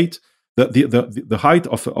was the height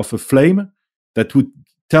of a flame that would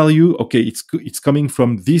tell you, okay, it's coming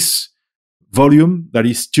from this volume that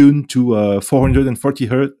is tuned to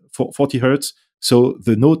 440 hertz. So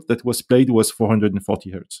the note that was played was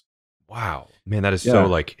 440 hertz. Wow, man, that is so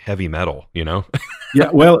like heavy metal, you know? Yeah,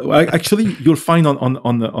 well, actually, you'll find on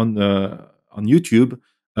YouTube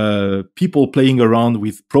people playing around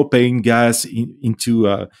with propane gas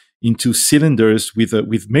into cylinders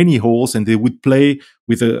with many holes, and they would play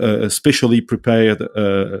with a specially prepared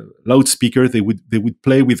loudspeaker. They would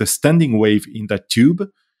play with a standing wave in that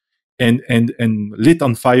tube, and lit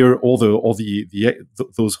on fire all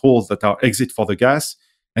those holes that are exit for the gas.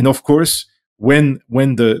 And of course, when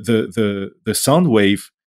the sound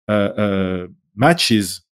wave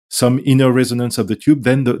matches some inner resonance of the tube,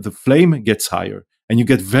 then the flame gets higher, and you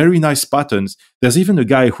get very nice patterns. There's even a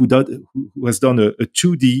guy who has done a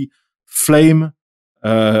 2D flame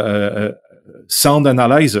sound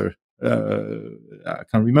analyzer. I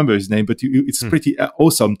can't remember his name, but it's pretty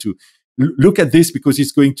awesome to look at this, because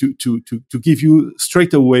it's going to give you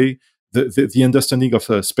straight away the understanding of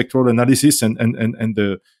spectral analysis and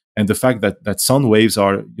the fact that sound waves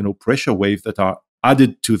are, pressure waves that are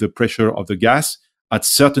added to the pressure of the gas at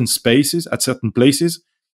certain spaces, at certain places,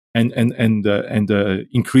 and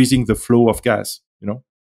increasing the flow of gas.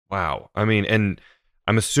 Wow. I mean, and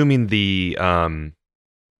I'm assuming the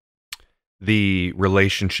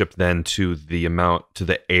relationship then to the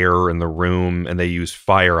air in the room, and they use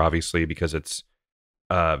fire obviously because it's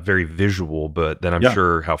very visual, but then I'm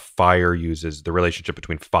sure how fire uses the relationship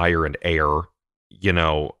between fire and air,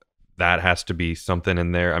 that has to be something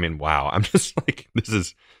in there. I mean, wow. I'm just like,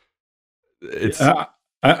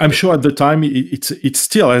 I'm sure at the time it's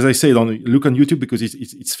still, as I said, look on YouTube, because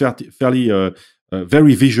it's fairly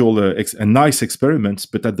very visual and nice experiments.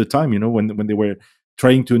 But at the time, when they were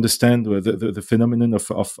trying to understand the phenomenon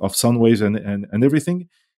of sound waves and everything,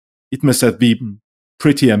 it must have been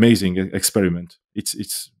pretty amazing experiment.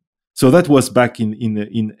 So that was back in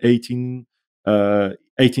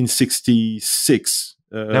 1866.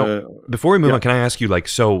 Now, before we move on, can I ask you, like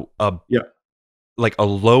a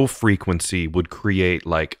low frequency would create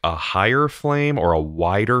like a higher flame or a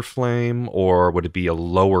wider flame, or would it be a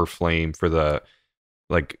lower flame for the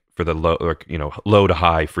low, low to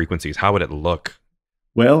high frequencies? How would it look?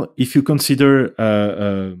 Well, if you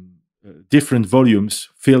consider different volumes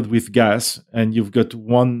filled with gas, and you've got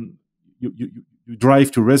one, you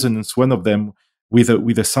drive to resonance one of them with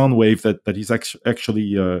a sound wave that is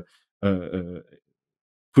actually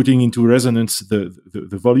putting into resonance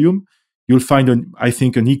the volume, you'll find I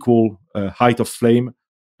think an equal height of flame,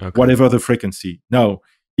 whatever the frequency. Now,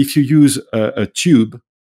 if you use a tube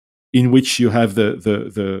in which you have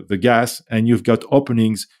the gas, and you've got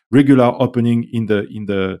openings, regular opening in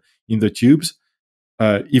the tubes,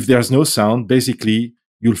 if there's no sound, basically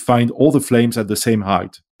you'll find all the flames at the same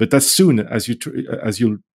height. But as soon as you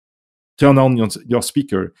turn on your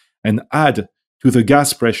speaker and add to the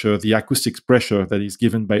gas pressure the acoustic pressure that is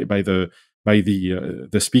given by the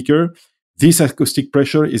speaker, this acoustic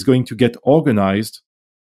pressure is going to get organized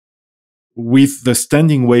with the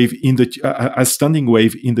standing wave in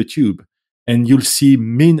the tube, and you'll see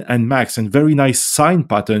min and max and very nice sine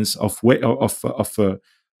patterns of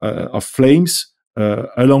flames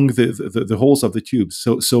along the holes of the tube.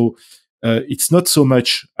 So it's not so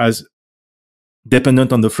much as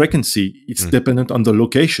dependent on the frequency; it's dependent on the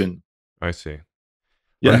location. I see.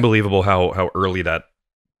 Yeah. Unbelievable how early that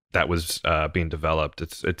was being developed.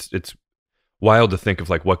 It's wild to think of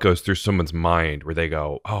like what goes through someone's mind where they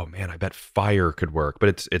go, "Oh man, I bet fire could work."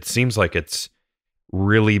 But it seems like it's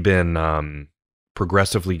really been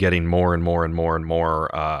progressively getting more and more and more and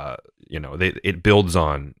more. It builds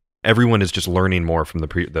on. Everyone is just learning more from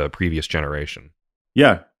the previous generation.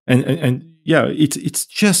 Yeah, and yeah, it's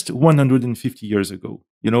just 150 years ago.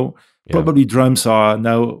 Probably drums are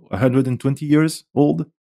now 120 years old,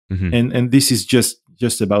 and this is just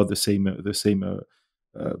about the same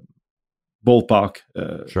ballpark.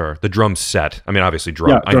 Sure, the drum set. I mean, obviously,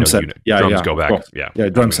 drum. Yeah, drum set. Drums go back. Yeah,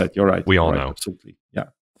 drum set. You're right. We all know. Absolutely. Yeah.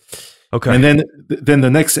 Okay. And then the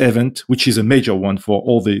next event, which is a major one for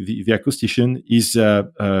all the acoustician, is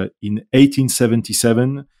in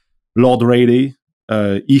 1877. Lord Rayleigh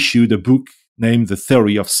issued a book named The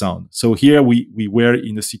Theory of Sound. So here we were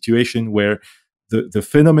in a situation where the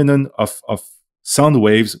phenomenon of sound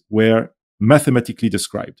waves were mathematically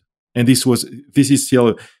described, and this is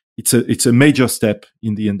still it's a major step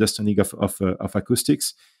in the understanding of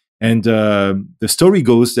acoustics. And the story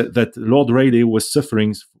goes that Lord Rayleigh was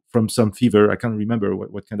suffering from some fever. I can't remember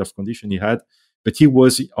what kind of condition he had, but he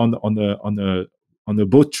was on a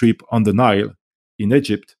boat trip on the Nile in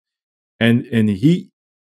Egypt, and he,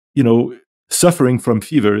 suffering from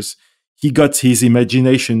fevers, he got his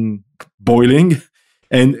imagination boiling,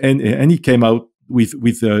 and he came out with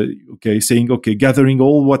saying, okay, gathering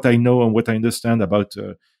all what I know and what I understand about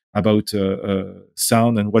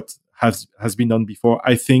sound and what has been done before,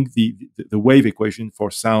 I think the wave equation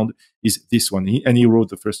for sound is this one. He wrote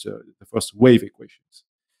the first wave equations.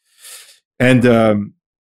 And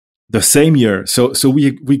the same year, so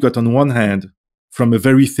we got on one hand, from a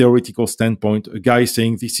very theoretical standpoint, a guy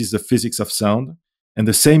saying this is the physics of sound, and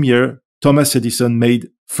the same year Thomas Edison made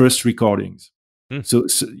first recordings. So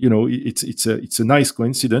it's a nice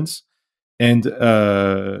coincidence, and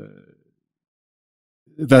that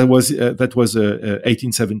was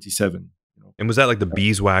 1877. And was that like the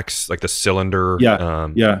beeswax, like the cylinder? Yeah.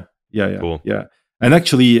 Cool. Yeah. And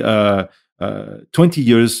actually, 20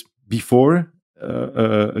 years before,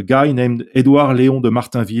 a guy named Édouard Léon de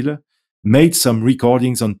Martinville made some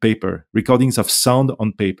recordings on paper, recordings of sound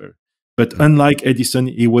on paper. But unlike Edison,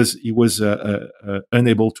 he was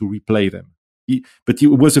unable to replay them. But it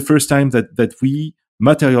was the first time that we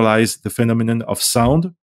materialized the phenomenon of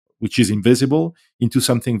sound, which is invisible, into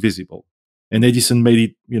something visible. And Edison made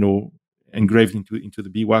it, engraved into the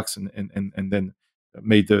beeswax, and then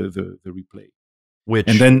made the replay.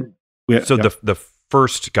 The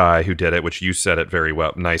first guy who did it, which you said it very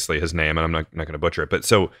well, nicely, his name, and I'm not going to butcher it, but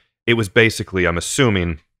so it was basically, I'm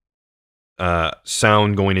assuming,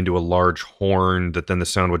 sound going into a large horn that then the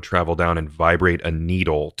sound would travel down and vibrate a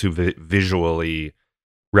needle to visually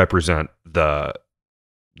represent the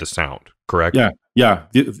sound, correct? Yeah.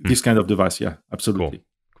 This kind of device. Yeah, absolutely.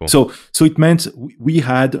 Cool. So it meant we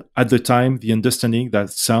had at the time the understanding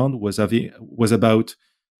that sound was about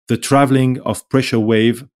the traveling of pressure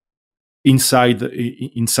wave inside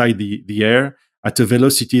the air at a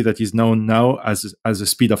velocity that is known now as the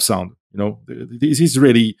speed of sound. This is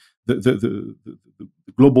really the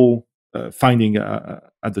global finding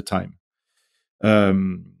at the time.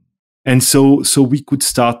 And so we could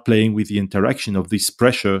start playing with the interaction of this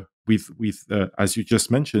pressure with as you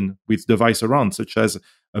just mentioned, with device around, such as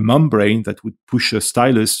a membrane that would push a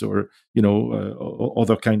stylus or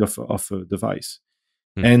other kind of device.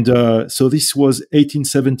 And so this was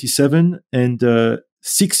 1877, and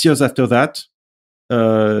 6 years after that,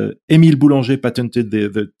 Émile Boulanger patented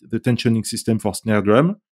the tensioning system for snare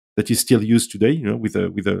drum that is still used today, with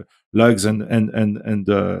lugs and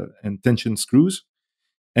tension screws,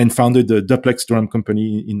 and founded the duplex drum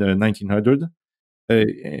company in 1900.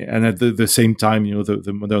 And at the same time,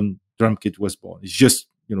 the modern drum kit was born. It's just,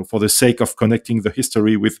 for the sake of connecting the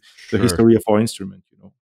history with the history of our instrument.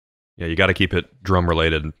 Yeah, you got to keep it drum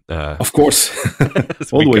related. Of course,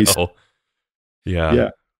 always.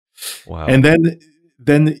 Yeah. Wow. And then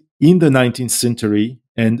in the 19th century,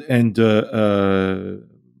 and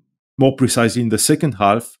more precisely in the second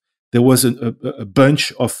half, there was a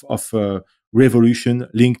bunch of revolution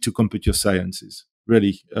linked to computer sciences.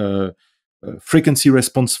 Really, frequency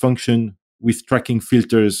response function with tracking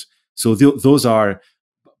filters. So those are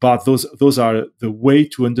the way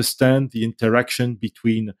to understand the interaction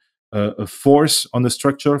between a force on a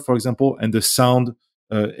structure, for example, and the sound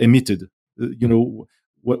emitted.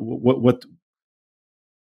 What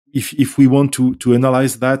if we want to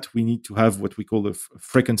analyze that, we need to have what we call a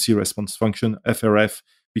frequency response function, FRF,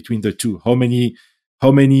 between the two. How many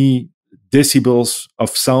decibels of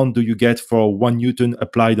sound do you get for 1 Newton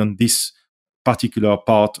applied on this particular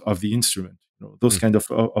part of the instrument? Those kind of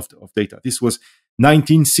data. This was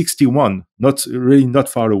 1961, not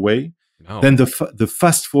far away. No. Then the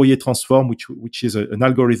fast Fourier transform, which is an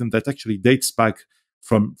algorithm that actually dates back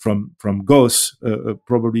from Gauss,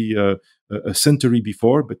 probably a century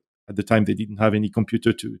before, but at the time they didn't have any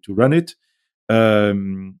computer to run it.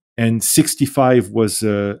 And 65 was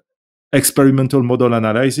experimental model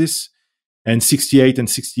analysis, and 68 and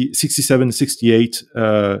 67, 68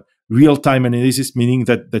 real-time analysis, meaning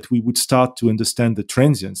that we would start to understand the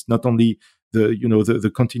transients, not only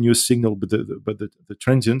the continuous signal, but the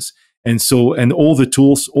transients. And all the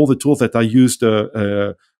tools that are used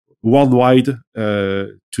worldwide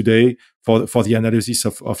today for the analysis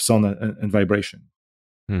of sound and vibration.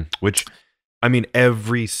 Which, I mean,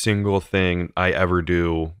 every single thing I ever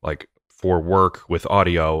do, like for work with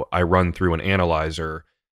audio, I run through an analyzer.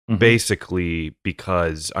 Basically,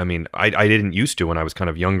 because I mean, I didn't used to when I was kind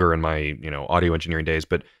of younger in my audio engineering days,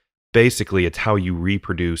 but basically, it's how you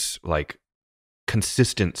reproduce like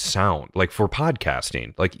consistent sound, like for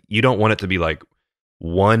podcasting. Like you don't want it to be like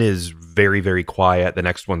one is very, very quiet, the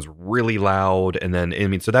next one's really loud, and then I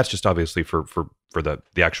mean, so that's just obviously for the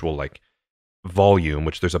actual like volume,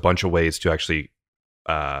 which there's a bunch of ways to actually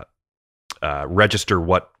register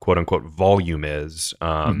what quote unquote volume is.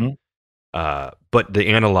 But the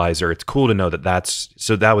analyzer, it's cool to know that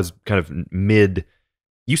that was kind of mid.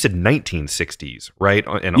 You said 1960s, right?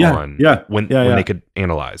 And when they could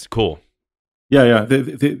analyze. Cool. Yeah.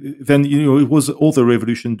 Then it was all the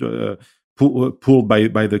revolution pulled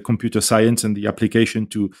by the computer science and the application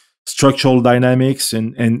to structural dynamics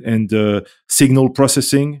and signal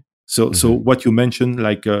processing. So what you mentioned,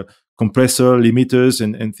 like compressor, limiters,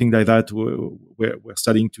 and things like that, we're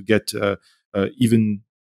starting to get even.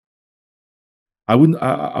 I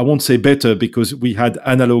won't say better because we had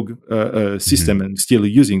analog system and still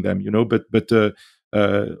using them, but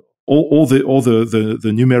all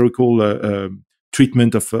the numerical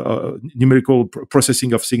treatment of numerical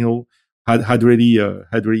processing of signal had really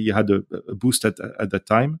had a boost at that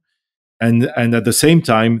time, and at the same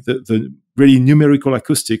time the really numerical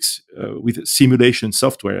acoustics with simulation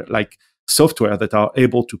software, like software that are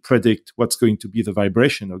able to predict what's going to be the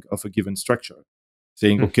vibration of a given structure,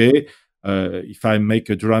 saying okay. If I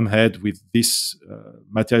make a drum head with this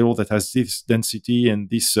material that has this density and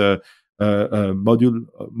this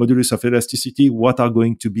modulus of elasticity, what are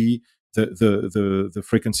going to be the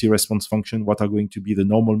frequency response function? What are going to be the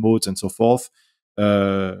normal modes and so forth?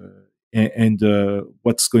 And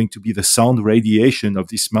what's going to be the sound radiation of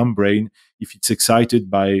this membrane if it's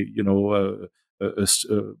excited by a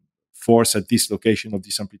force at this location of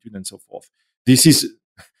this amplitude and so forth. This is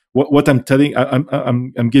what I'm telling.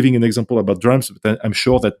 I'm giving an example about drums, but I'm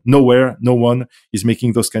sure that no one is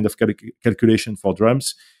making those kind of calculation for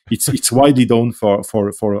drums. It's widely known for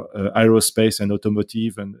aerospace and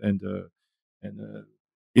automotive and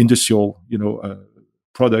industrial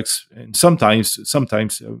products, and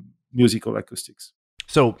sometimes musical acoustics.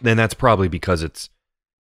 So then that's probably because it's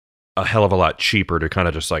a hell of a lot cheaper to kind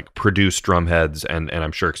of just like produce drum heads and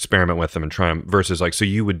I'm sure experiment with them and try them versus like, so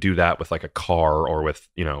you would do that with like a car or with,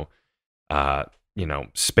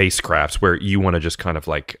 spacecrafts where you want to just kind of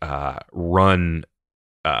like run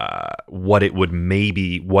what it would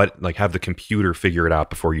have the computer figure it out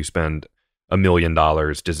before you spend $1 million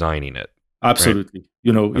designing it. Absolutely.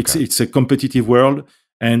 Right? It's a competitive world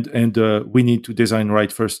and we need to design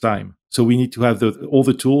right first time. So we need to have all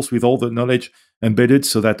the tools with all the knowledge embedded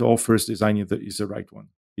so that our first design is the right one.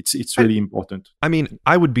 It's really important. I mean,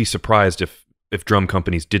 I would be surprised if drum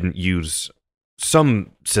companies didn't use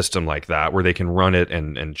some system like that where they can run it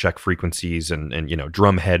and check frequencies and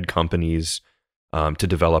drum head companies to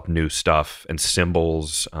develop new stuff and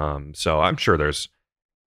cymbals. So I'm sure there's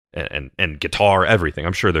and guitar, everything.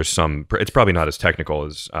 I'm sure there's some. It's probably not as technical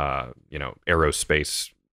as aerospace,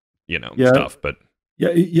 stuff, but.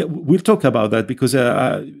 Yeah, we'll talk about that because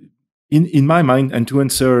in my mind, and to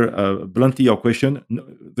answer bluntly your question,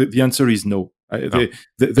 the answer is no.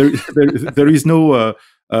 There is no,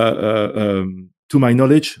 to my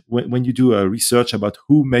knowledge, when you do research about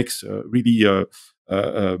who makes really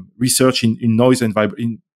research in noise and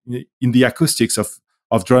in the acoustics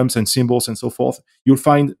of drums and cymbals and so forth, you'll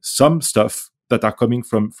find some stuff that are coming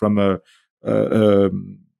from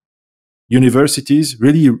universities,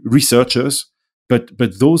 really researchers.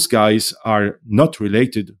 But those guys are not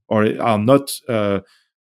related or are not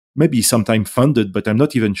maybe sometimes funded, but I'm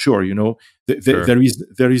not even sure. Sure.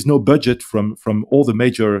 There is no budget from all the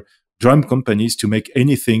major drum companies to make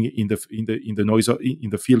anything in the noise in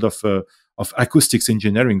the field of acoustics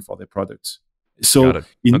engineering for their products. So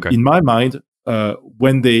in my mind,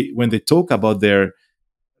 when they talk about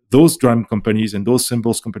those drum companies and those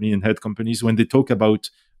cymbals companies and head companies, when they talk about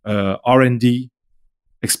R&D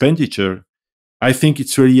expenditure, I think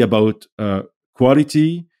it's really about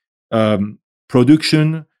quality,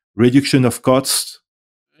 production, reduction of costs,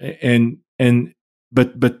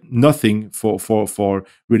 but nothing for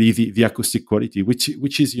really the acoustic quality,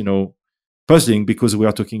 which is puzzling because we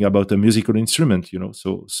are talking about a musical instrument,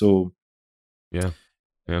 So yeah.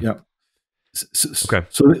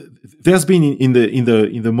 So there's been in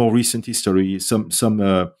the more recent history some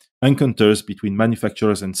encounters between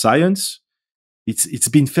manufacturers and science. It's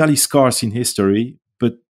been fairly scarce in history,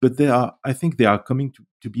 but but they are, I think they are coming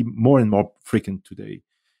to be more and more frequent today.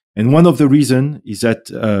 And one of the reasons is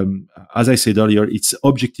that, as I said earlier, it's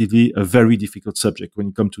objectively a very difficult subject when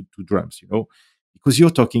it comes to drums, you know, because you're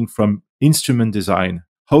talking from instrument design.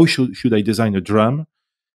 How should I design a drum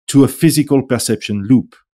to a physical perception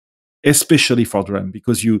loop, especially for drum,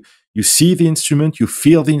 because you see the instrument, you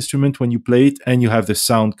feel the instrument when you play it, and you have the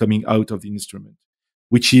sound coming out of the instrument,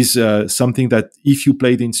 which is something that if you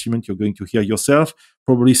play the instrument, you're going to hear yourself.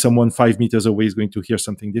 Probably someone 5 meters away is going to hear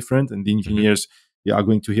something different, and the engineers they are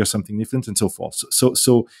going to hear something different, and so forth.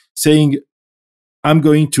 So saying I'm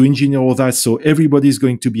going to engineer all that so everybody is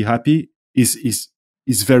going to be happy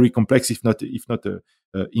is very complex, if not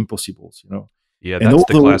impossible. You know. Yeah, And that's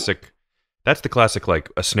the although, classic. That's the classic. Like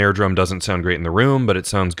a snare drum doesn't sound great in the room, but it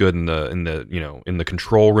sounds good in the in the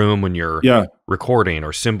control room when you're yeah, recording.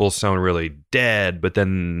 Or cymbals sound really dead, but then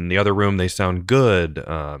in the other room they sound good,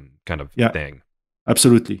 kind of yeah, thing.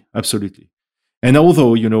 absolutely, absolutely. And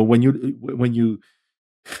although, you know, when you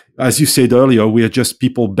as you said earlier, we are just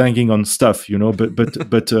people banging on stuff, you know. But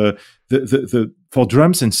the for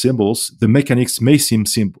drums and cymbals, the mechanics may seem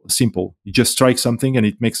simple. You just strike something and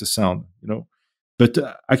it makes a sound, you know. But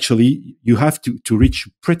actually, you have to reach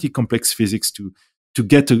pretty complex physics to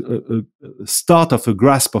get a start of a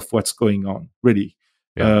grasp of what's going on, really.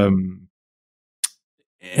 Yeah. Um,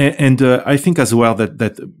 and I think as well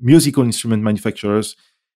that musical instrument manufacturers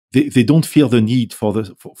they don't feel the need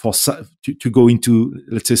to go into,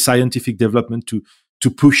 let's say, scientific development to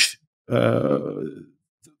push the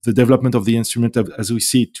development of the instrument as we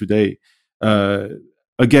see it today. Uh,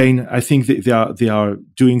 Again, I think they are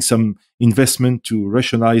doing some investment to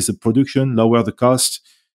rationalize the production, lower the cost,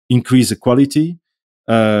 increase the quality.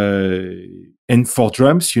 And for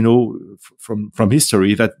drums, you know, from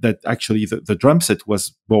history, that actually the drum set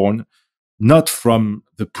was born not from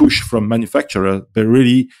the push from manufacturer, but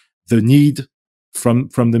really the need from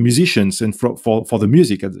the musicians and for the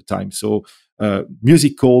music at the time. So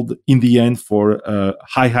music called in the end for a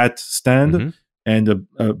hi-hat stand Mm-hmm. and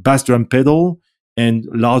a bass drum pedal and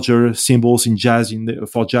larger cymbals in jazz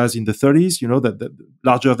for jazz in the 30s. You know that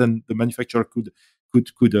larger than the manufacturer could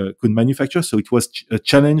manufacture. So it was a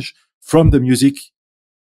challenge from the music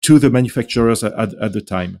to the manufacturers at the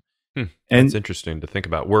time. That's And interesting to think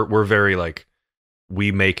about. We're very like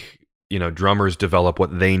we make drummers develop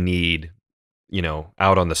what they need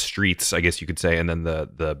out on the streets, I guess you could say, and then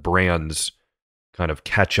the brands kind of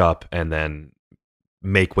catch up and then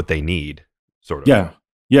make what they need, sort of. yeah,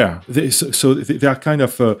 yeah. So they are kind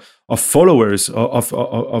of followers of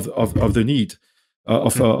the need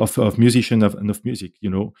of musician and of music. You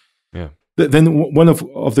know. Yeah. Then one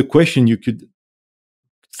of the question you could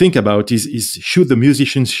think about is should the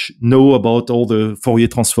musicians know about all the Fourier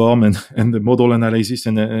transform and the modal analysis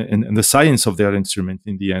and the science of their instrument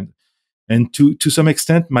in the end? And to some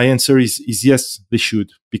extent, my answer is yes, they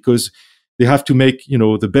should, because they have to make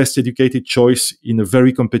the best educated choice in a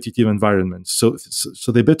very competitive environment. So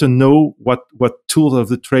they better know what tools of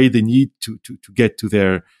the trade they need to get to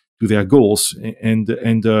their goals. And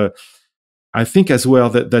I think as well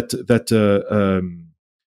that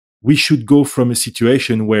we should go from a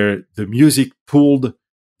situation where the music pulled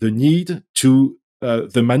the need to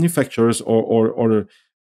the manufacturers or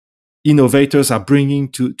innovators are bringing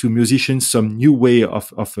to musicians some new way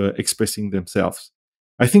of expressing themselves.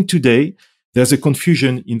 I think today there's a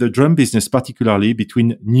confusion in the drum business, particularly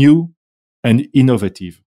between new and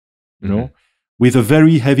innovative, with a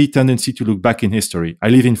very heavy tendency to look back in history. I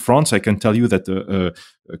live in France. I can tell you that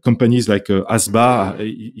companies like Asba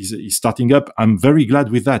is starting up. I'm very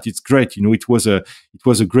glad with that. It's great. It was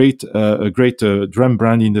a great drum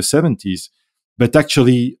brand in the 70s, but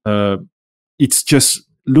actually it's just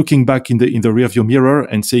looking back in the rearview mirror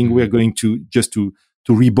and saying we're going to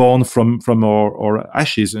reborn from our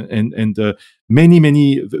ashes, and many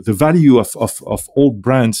the value of old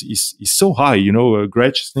brands is so high.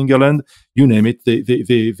 Gretsch, Slingerland, you name it.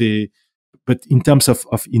 They but in terms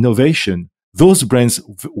of innovation, those brands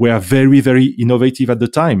were very very innovative at the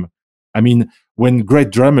time. I mean, when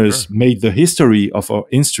great drummers made the history of our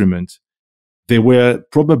instrument, they were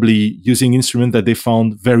probably using instruments that they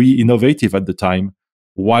found very innovative at the time.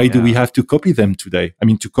 Why do we have to copy them today? I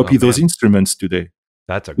mean, to copy those instruments today?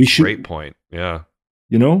 That's a great point. Yeah.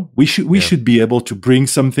 We should be able to bring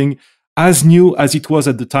something as new as it was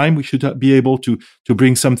at the time. We should be able to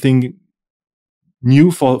bring something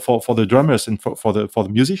new for the drummers and for the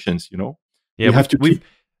musicians. Yeah, we have to keep.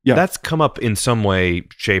 Yeah, that's come up in some way,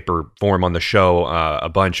 shape, or form on the show a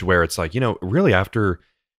bunch, where it's like, really after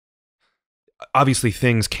obviously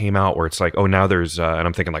things came out where it's like, oh, now there's, and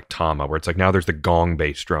I'm thinking like Tama, where it's like now there's the gong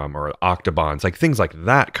bass drum or octobans, like things like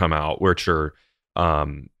that come out, which are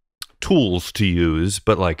tools to use,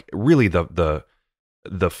 but like really the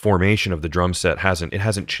formation of the drum set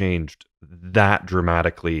hasn't changed that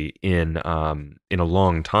dramatically in a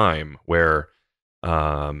long time. Where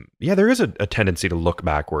yeah, there is a tendency to look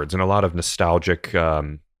backwards and a lot of nostalgic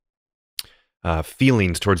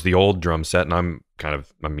feelings towards the old drum set. And I'm kind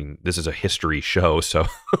of, I mean, this is a history show, so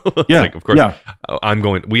Yeah, like, of course, yeah,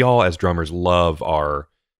 we all as drummers love our,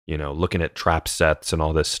 looking at trap sets and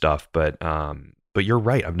all this stuff. But you're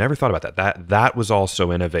right. I've never thought about that. That was all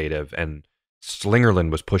so innovative, and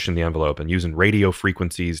Slingerland was pushing the envelope and using radio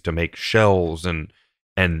frequencies to make shells and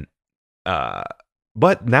uh,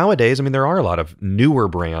 but nowadays, I mean, there are a lot of newer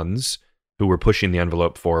brands who were pushing the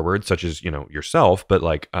envelope forward, such as, yourself, but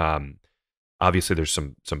like, obviously there's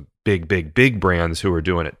some big brands who are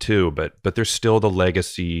doing it too, but there's still the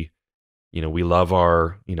legacy, we love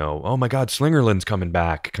our, oh my God, Slingerland's coming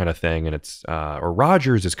back kind of thing. And it's, or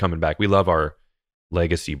Rogers is coming back. We love our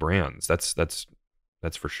legacy brands. That's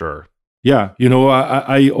for sure. yeah.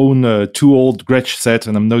 I own 2 old Gretsch sets,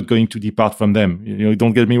 and I'm not going to depart from them.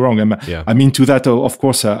 Don't get me wrong. I'm into that, of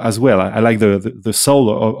course, as well. I like the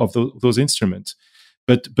soul of those instruments.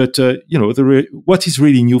 But what is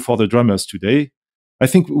really new for the drummers today? I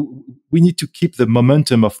think we need to keep the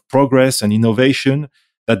momentum of progress and innovation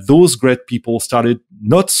that those great people started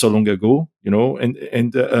not so long ago.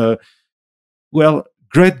 Well,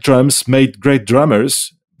 great drums made great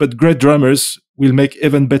drummers, but great drummers will make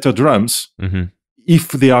even better drums if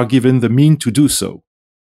they are given the mean to do so.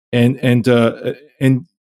 And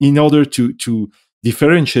in order to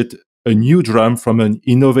differentiate a new drum from an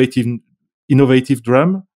innovative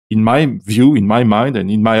drum, in my view, in my mind, and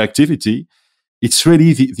in my activity, it's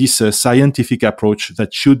really this scientific approach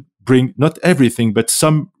that should bring not everything, but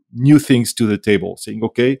some new things to the table, saying,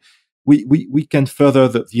 okay, we can further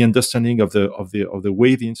the understanding of the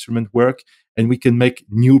way the instrument work, and we can make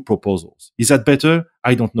new proposals. Is that better?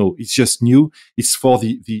 I don't know. It's just new. It's for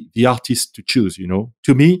the artist to choose.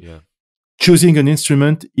 To me, choosing an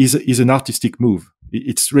instrument is an artistic move.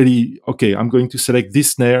 It's really, okay, I'm going to select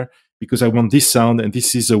this snare because I want this sound, and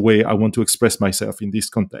this is a way I want to express myself in this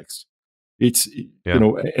context. It's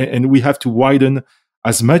and we have to widen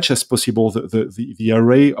as much as possible the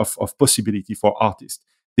array of possibility for artists.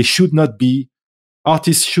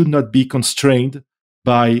 Artists should not be constrained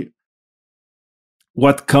by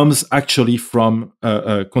what comes actually from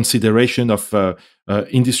consideration of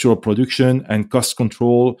industrial production and cost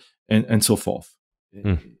control and so forth.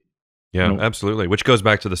 Yeah, absolutely. Which goes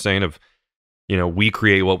back to the saying of, we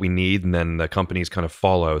create what we need, and then the companies kind of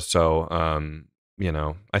follow. So,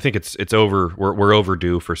 I think it's over. We're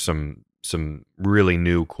overdue for some really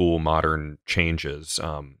new, cool, modern changes.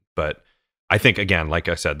 But I think, again, like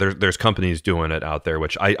I said, there's companies doing it out there,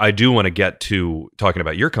 which I do want to get to talking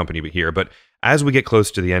about your company here. But as we get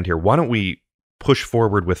close to the end here, why don't we push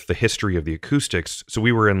forward with the history of the acoustics? So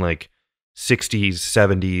we were in like 60s,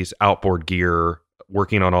 70s, outboard gear,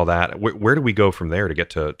 working on all that. Where do we go from there to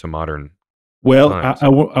get to modern? Well,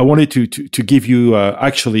 I wanted to give you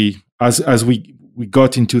actually, as we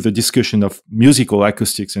got into the discussion of musical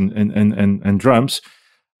acoustics and drums,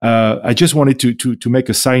 I just wanted to make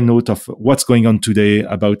a side note of what's going on today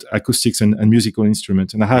about acoustics and musical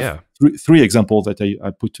instruments. And I have three examples that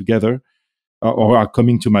I put together or are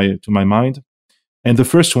coming to my mind. And the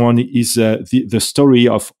first one is the story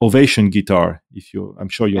of Ovation Guitar. I'm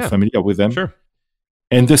sure you're familiar with them. Sure.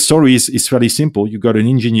 And the story is fairly simple. You got an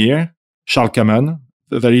engineer, Charles Kaman,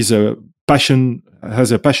 that has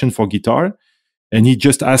a passion for guitar. And he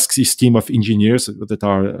just asks his team of engineers that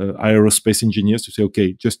are aerospace engineers to say,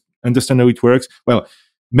 okay, just understand how it works. Well,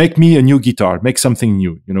 make me a new guitar, make something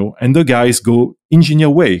new, And the guys go engineer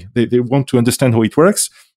way. They want to understand how it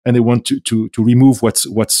works, and they want to remove what's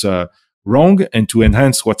wrong and to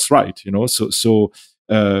enhance what's right, So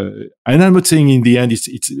and I'm not saying in the end it's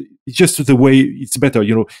just the way it's better,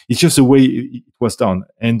 It's just the way it was done,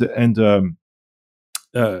 and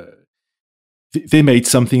they made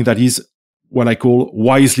something that is what I call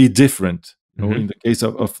wisely different. In the case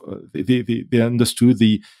of they understood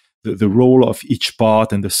the role of each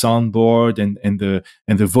part and the soundboard and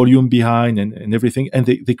the volume behind and everything, and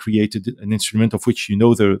they created an instrument of which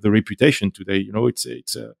the reputation today.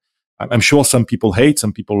 It's I'm sure some people hate,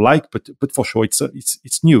 some people like, but for sure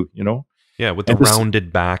it's new. Yeah, with the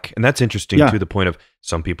rounded back, and that's interesting to the point of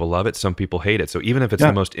some people love it, some people hate it. So even if it's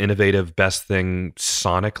the most innovative, best thing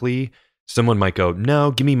sonically, someone might go, no,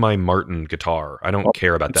 give me my Martin guitar. I don't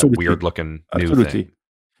care about that weird looking new thing.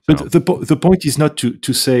 But the point is not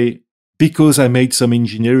to say because I made some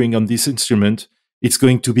engineering on this instrument, it's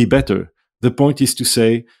going to be better. The point is to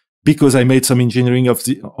say, because I made some engineering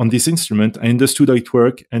on this instrument, I understood how it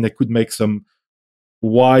worked, and I could make some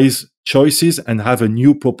wise choices and have a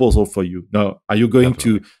new proposal for you. Now, are you going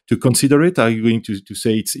to consider it? Are you going to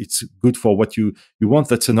say it's good for what you want?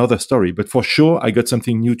 That's another story. But for sure, I got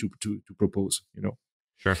something new to propose.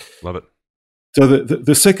 Sure, love it. So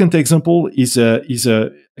the second example is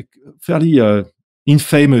a fairly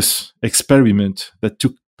infamous experiment that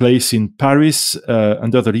took place in Paris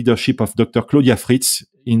under the leadership of Dr. Claudia Fritz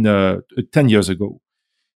in 10 years ago.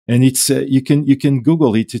 And it's you can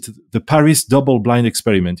Google it. It's the Paris double-blind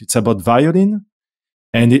experiment. It's about violin,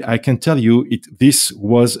 and I can tell you, this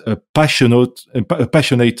was a passionate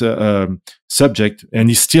subject, and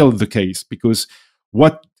is still the case, because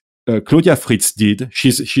what Claudia Fritz did,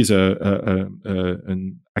 she's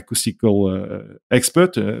an acoustical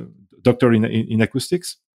expert, doctor in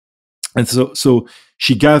acoustics, and so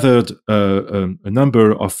she gathered a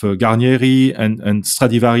number of Guarneri and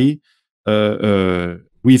Stradivari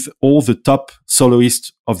with all the top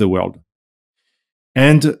soloists of the world.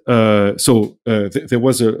 And there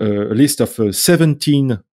was a list of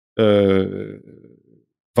 17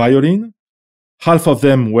 violin. Half of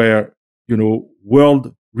them were,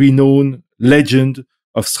 world-renowned legend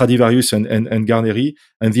of Stradivarius and Guarneri,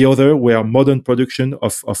 and the other were modern production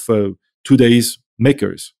of today's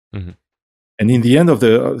makers. Mm-hmm. And in the end of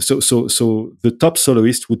the top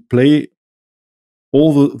soloist would play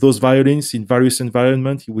all those violins in various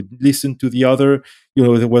environments. He would listen to the other.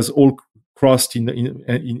 There was all crossed in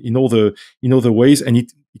all the ways, and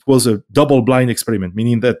it was a double-blind experiment,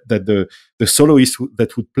 meaning that the soloist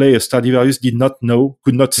that would play a Stradivarius could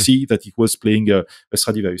not see that he was playing a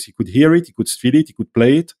Stradivarius. He could hear it, he could feel it, he could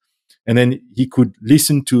play it, and then he could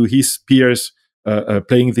listen to his peers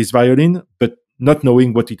playing this violin, but not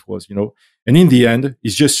knowing what it was. And in the end,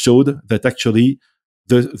 it just showed that actually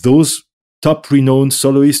those top renowned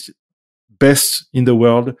soloists, best in the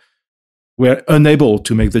world, were unable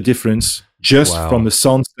to make the difference just from a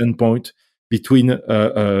sound standpoint between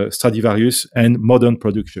Stradivarius and modern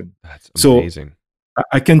production. That's amazing. So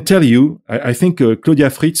I can tell you, I think Claudia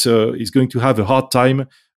Fritz is going to have a hard time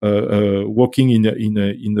working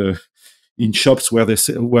in shops where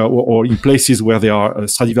or in places where there are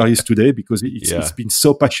Stradivarius today, because it's been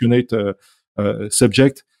so passionate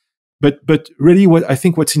subject. But really,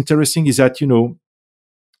 what's interesting is that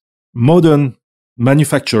modern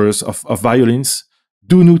manufacturers of violins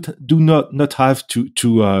do not have to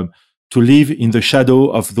live in the shadow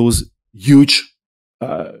of those huge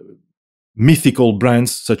mythical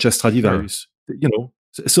brands such as Stradivarius. Sure.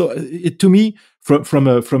 So to me,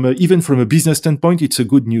 even from a business standpoint, it's a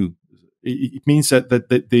good news. It means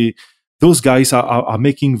that those guys are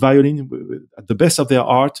making violin at the best of their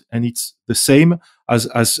art, and it's the same as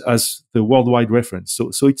the worldwide reference.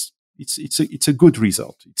 So it's a good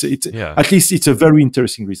result. At least it's a very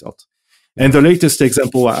interesting result. And the latest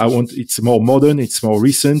example it's more modern, it's more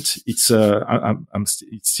recent. It's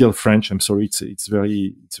still French. I'm sorry, it's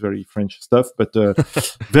very French stuff, but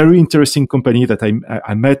very interesting company that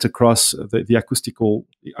I met across the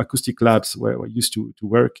acoustic labs where I used to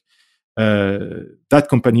work. That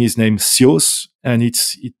company is named Sios, and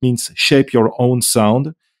it means shape your own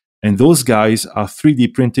sound. And those guys are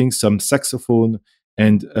 3D printing some saxophone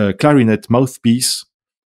and clarinet mouthpiece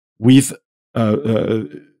with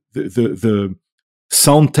the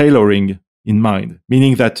sound tailoring in mind,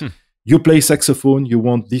 meaning that you play saxophone, you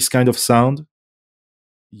want this kind of sound,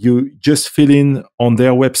 you just fill in on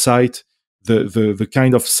their website the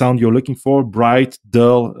kind of sound you're looking for, bright,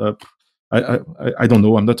 dull. I don't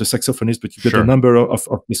know. I'm not a saxophonist, but you get a number of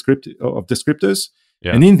descriptors,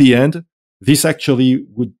 and in the end, this actually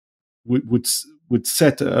would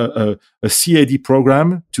set a CAD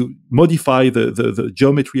program to modify the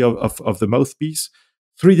geometry of the mouthpiece,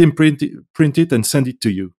 3D print it, and send it to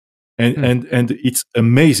you. And it's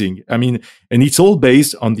amazing. I mean, and it's all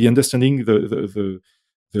based on the understanding the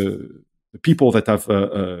people that have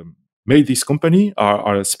made this company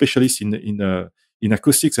are specialists in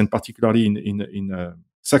acoustics, and particularly in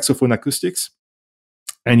saxophone acoustics.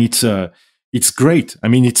 And it's great. I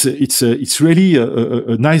mean, it's really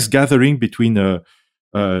a nice gathering between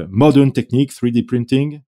modern technique, 3D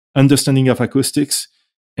printing, understanding of acoustics,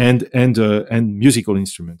 and musical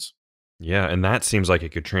instruments. Yeah, and that seems like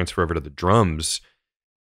it could transfer over to the drums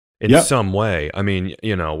in some way. I mean,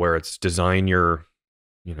 where it's design your,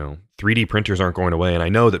 3D printers aren't going away, and I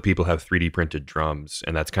know that people have 3D printed drums,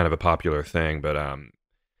 and that's kind of a popular thing, but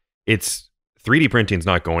it's 3D printing's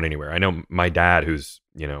not going anywhere. I know my dad, who's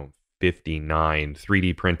 59,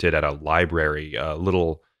 3D printed at a library,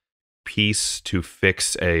 little piece to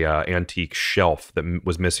fix a antique shelf that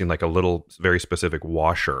was missing like a little very specific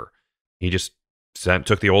washer. He just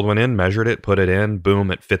took the old one in, measured it, put it in,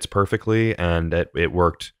 boom, it fits perfectly, and it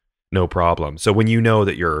worked no problem. So when you know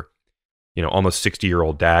that your almost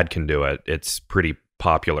 60-year-old dad can do it, it's pretty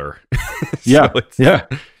popular. Yeah,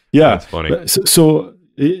 That's funny. So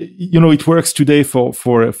it works today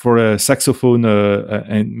for a saxophone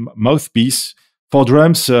and mouthpiece. For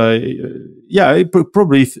drums,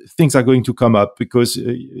 probably things are going to come up, because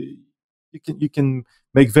you can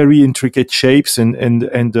make very intricate shapes, and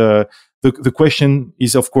the question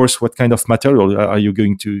is, of course, what kind of material are you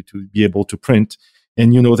going to be able to print?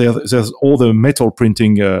 And there's all the metal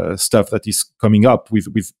printing stuff that is coming up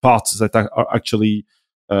with parts that are actually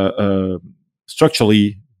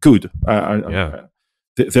structurally good.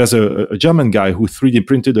 There's a German guy who 3D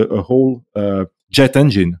printed a whole jet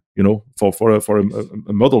engine, for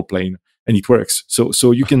a model plane, and it works.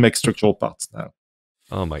 So you can make structural parts now.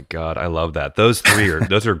 Oh my God, I love that. Those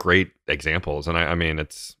are great examples, and I mean,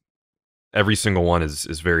 it's every single one is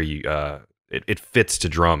very it fits to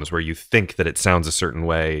drums, where you think that it sounds a certain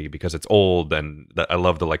way because it's old, and I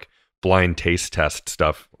love the like blind taste test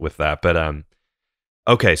stuff with that. But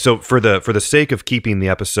okay, so for the sake of keeping the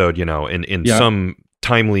episode, in some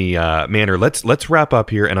timely manner, let's wrap up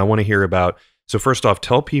here, and I want to hear about. So first off,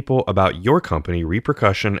 tell people about your company,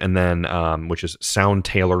 Repercussion, and then which is sound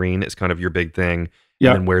tailoring is kind of your big thing,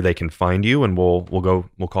 and then where they can find you, and we'll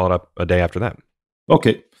call it up a day after that.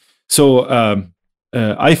 Okay, so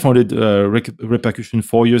I founded Repercussion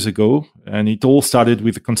 4 years ago, and it all started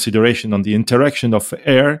with a consideration on the interaction of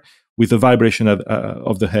air with the vibration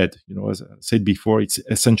of the head. As I said before, it's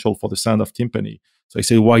essential for the sound of timpani. So I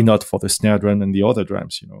said, why not for the snare drum and the other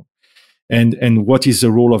drums? And what is the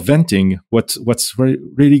role of venting? What's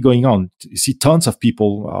really going on? You see, tons of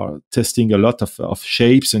people are testing a lot of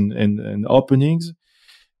shapes and openings,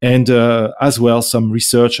 and as well some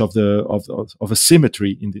research of a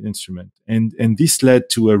symmetry in the instrument. And this led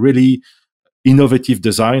to a really innovative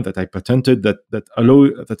design that I patented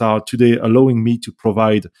that are today allowing me to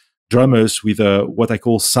provide drummers with what I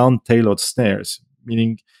call sound tailored snares,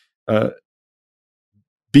 meaning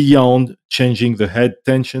beyond changing the head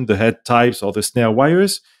tension, the head types, or the snare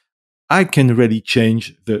wires, I can really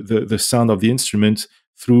change the sound of the instrument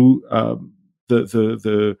through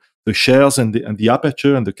the shells and the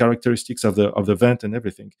aperture and the characteristics of the vent and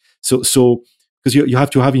everything. So because you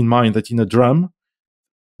have to have in mind that in a drum,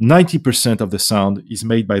 90% of the sound is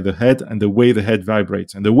made by the head and the way the head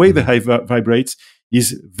vibrates. And the way the head vibrates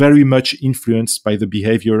is very much influenced by the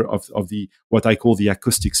behavior of the what I call the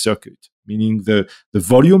acoustic circuit, meaning the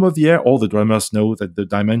volume of the air. All the drummers know that the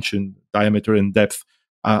dimension, diameter, and depth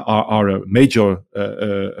are a major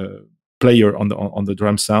player on the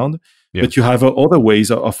drum sound. Yeah. But you have other ways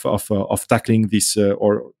of tackling this,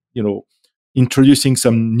 or introducing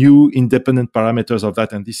some new independent parameters of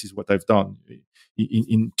that. And this is what I've done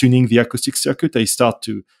in tuning the acoustic circuit. I start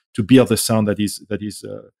to build the sound that is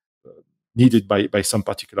needed by some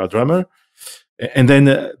particular drummer, and then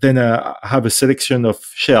I have a selection of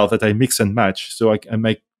shells that I mix and match. So I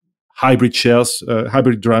make hybrid shells,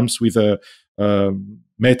 hybrid drums with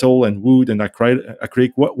metal and wood and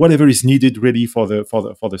acrylic, whatever is needed really for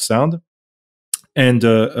the sound. And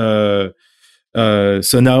so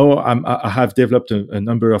now I have developed a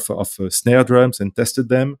number of snare drums and tested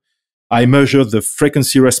them. I measure the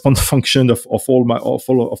frequency response function of all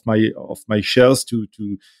of my shells to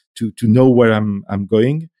know where I'm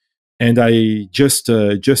going. And I just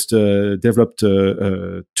developed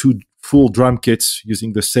 2 full drum kits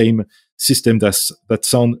using the same system that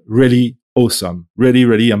sound really awesome.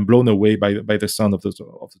 Really, I'm blown away by the sound of the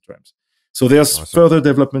drums. So there's further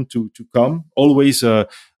development to come. Always with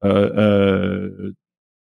a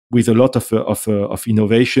lot of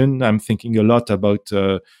innovation. I'm thinking a lot about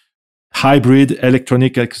hybrid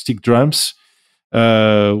electronic acoustic drums,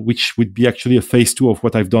 which would be actually a phase 2 of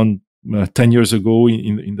what I've done 10 years ago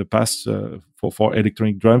in the past for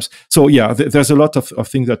electronic drums. So yeah, there's a lot of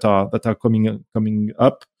things that are coming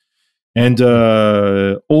up, and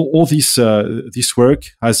all this work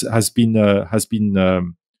has been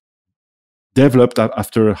developed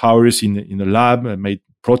after hours in a lab, made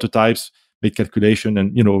prototypes, made calculation,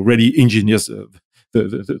 and really engineers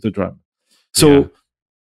the drum. So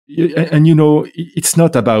and it's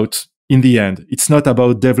not about, in the end, it's not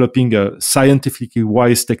about developing a scientifically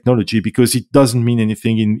wise technology, because it doesn't mean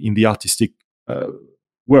anything in the artistic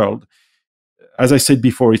world. As I said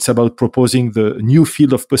before, it's about proposing the new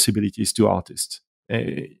field of possibilities to artists.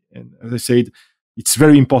 And as I said, it's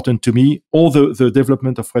very important to me. All the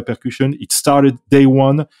development of Repercussion, it started day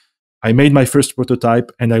one I made my first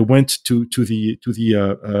prototype, and I went to the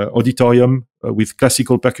auditorium with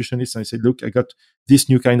classical percussionists. And I said, "Look, I got this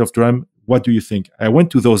new kind of drum. What do you think?" I went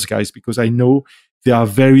to those guys because I know they are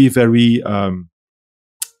very, very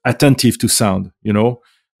attentive to sound, and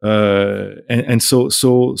so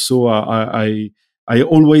I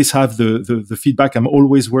always have the feedback. I'm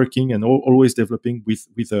always working and always developing with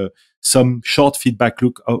some short feedback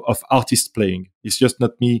loop of artists playing. It's just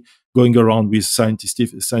not me going around with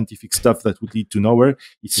scientific stuff that would lead to nowhere.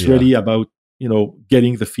 It's really about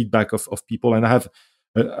getting the feedback of people. And I have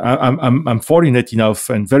I'm fortunate enough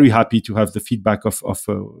and very happy to have the feedback of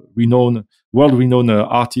world-renowned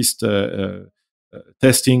artists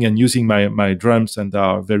testing and using my drums, and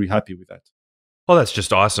are very happy with that. Oh, that's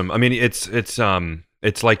just awesome. I mean, it's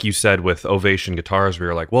like you said with Ovation guitars, where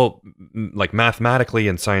you're like, well, like mathematically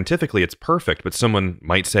and scientifically, it's perfect, but someone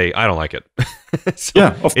might say, I don't like it. So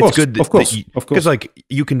yeah, of course. It's good of course. Because like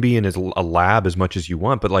you can be in a lab as much as you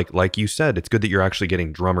want, but like you said, it's good that you're actually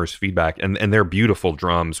getting drummers' feedback, and they're beautiful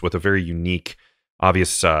drums with a very unique,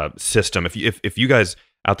 obvious system. If you guys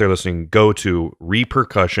out there listening, go to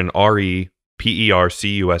Repercussion, REPERCUSSION,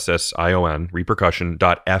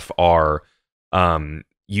 repercussion.fr.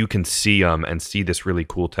 You can see and see this really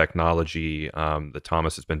cool technology that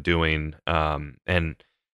Thomas has been doing. And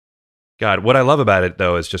God, what I love about it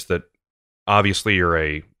though is just that obviously you're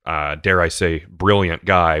a dare I say brilliant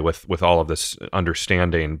guy with all of this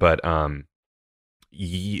understanding, but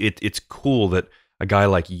it's cool that a guy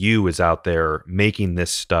like you is out there making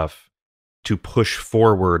this stuff to push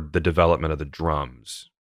forward the development of the drums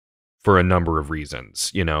for a number of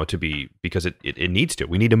reasons, because it needs to.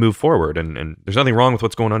 We need to move forward, and there's nothing wrong with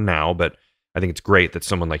what's going on now, but I think it's great that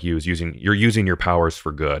someone like you is using your powers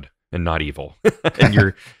for good and not evil, and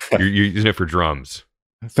you're using it for drums.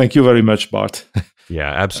 Thank you very much, Bart.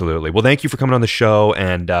 Yeah, absolutely. Well, thank you for coming on the show,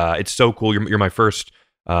 and it's so cool. You're my first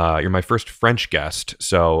French guest.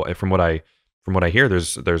 So from what I hear,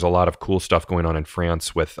 there's a lot of cool stuff going on in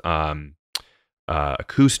France with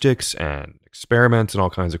acoustics and experiments and all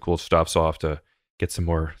kinds of cool stuff. So I'll have to get some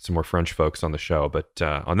more French folks on the show. But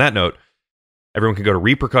on that note, everyone can go to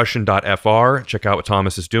repercussion.fr, check out what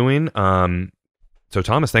Thomas is doing. So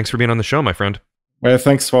Thomas, thanks for being on the show, my friend. Well,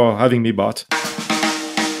 thanks for having me, Bart.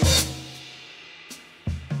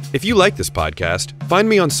 If you like this podcast, find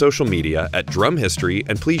me on social media at Drum History,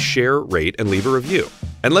 and please share, rate, and leave a review.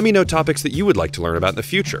 And let me know topics that you would like to learn about in the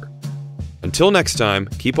future. Until next time,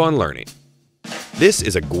 keep on learning. This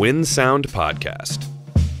is a Gwyn Sound podcast.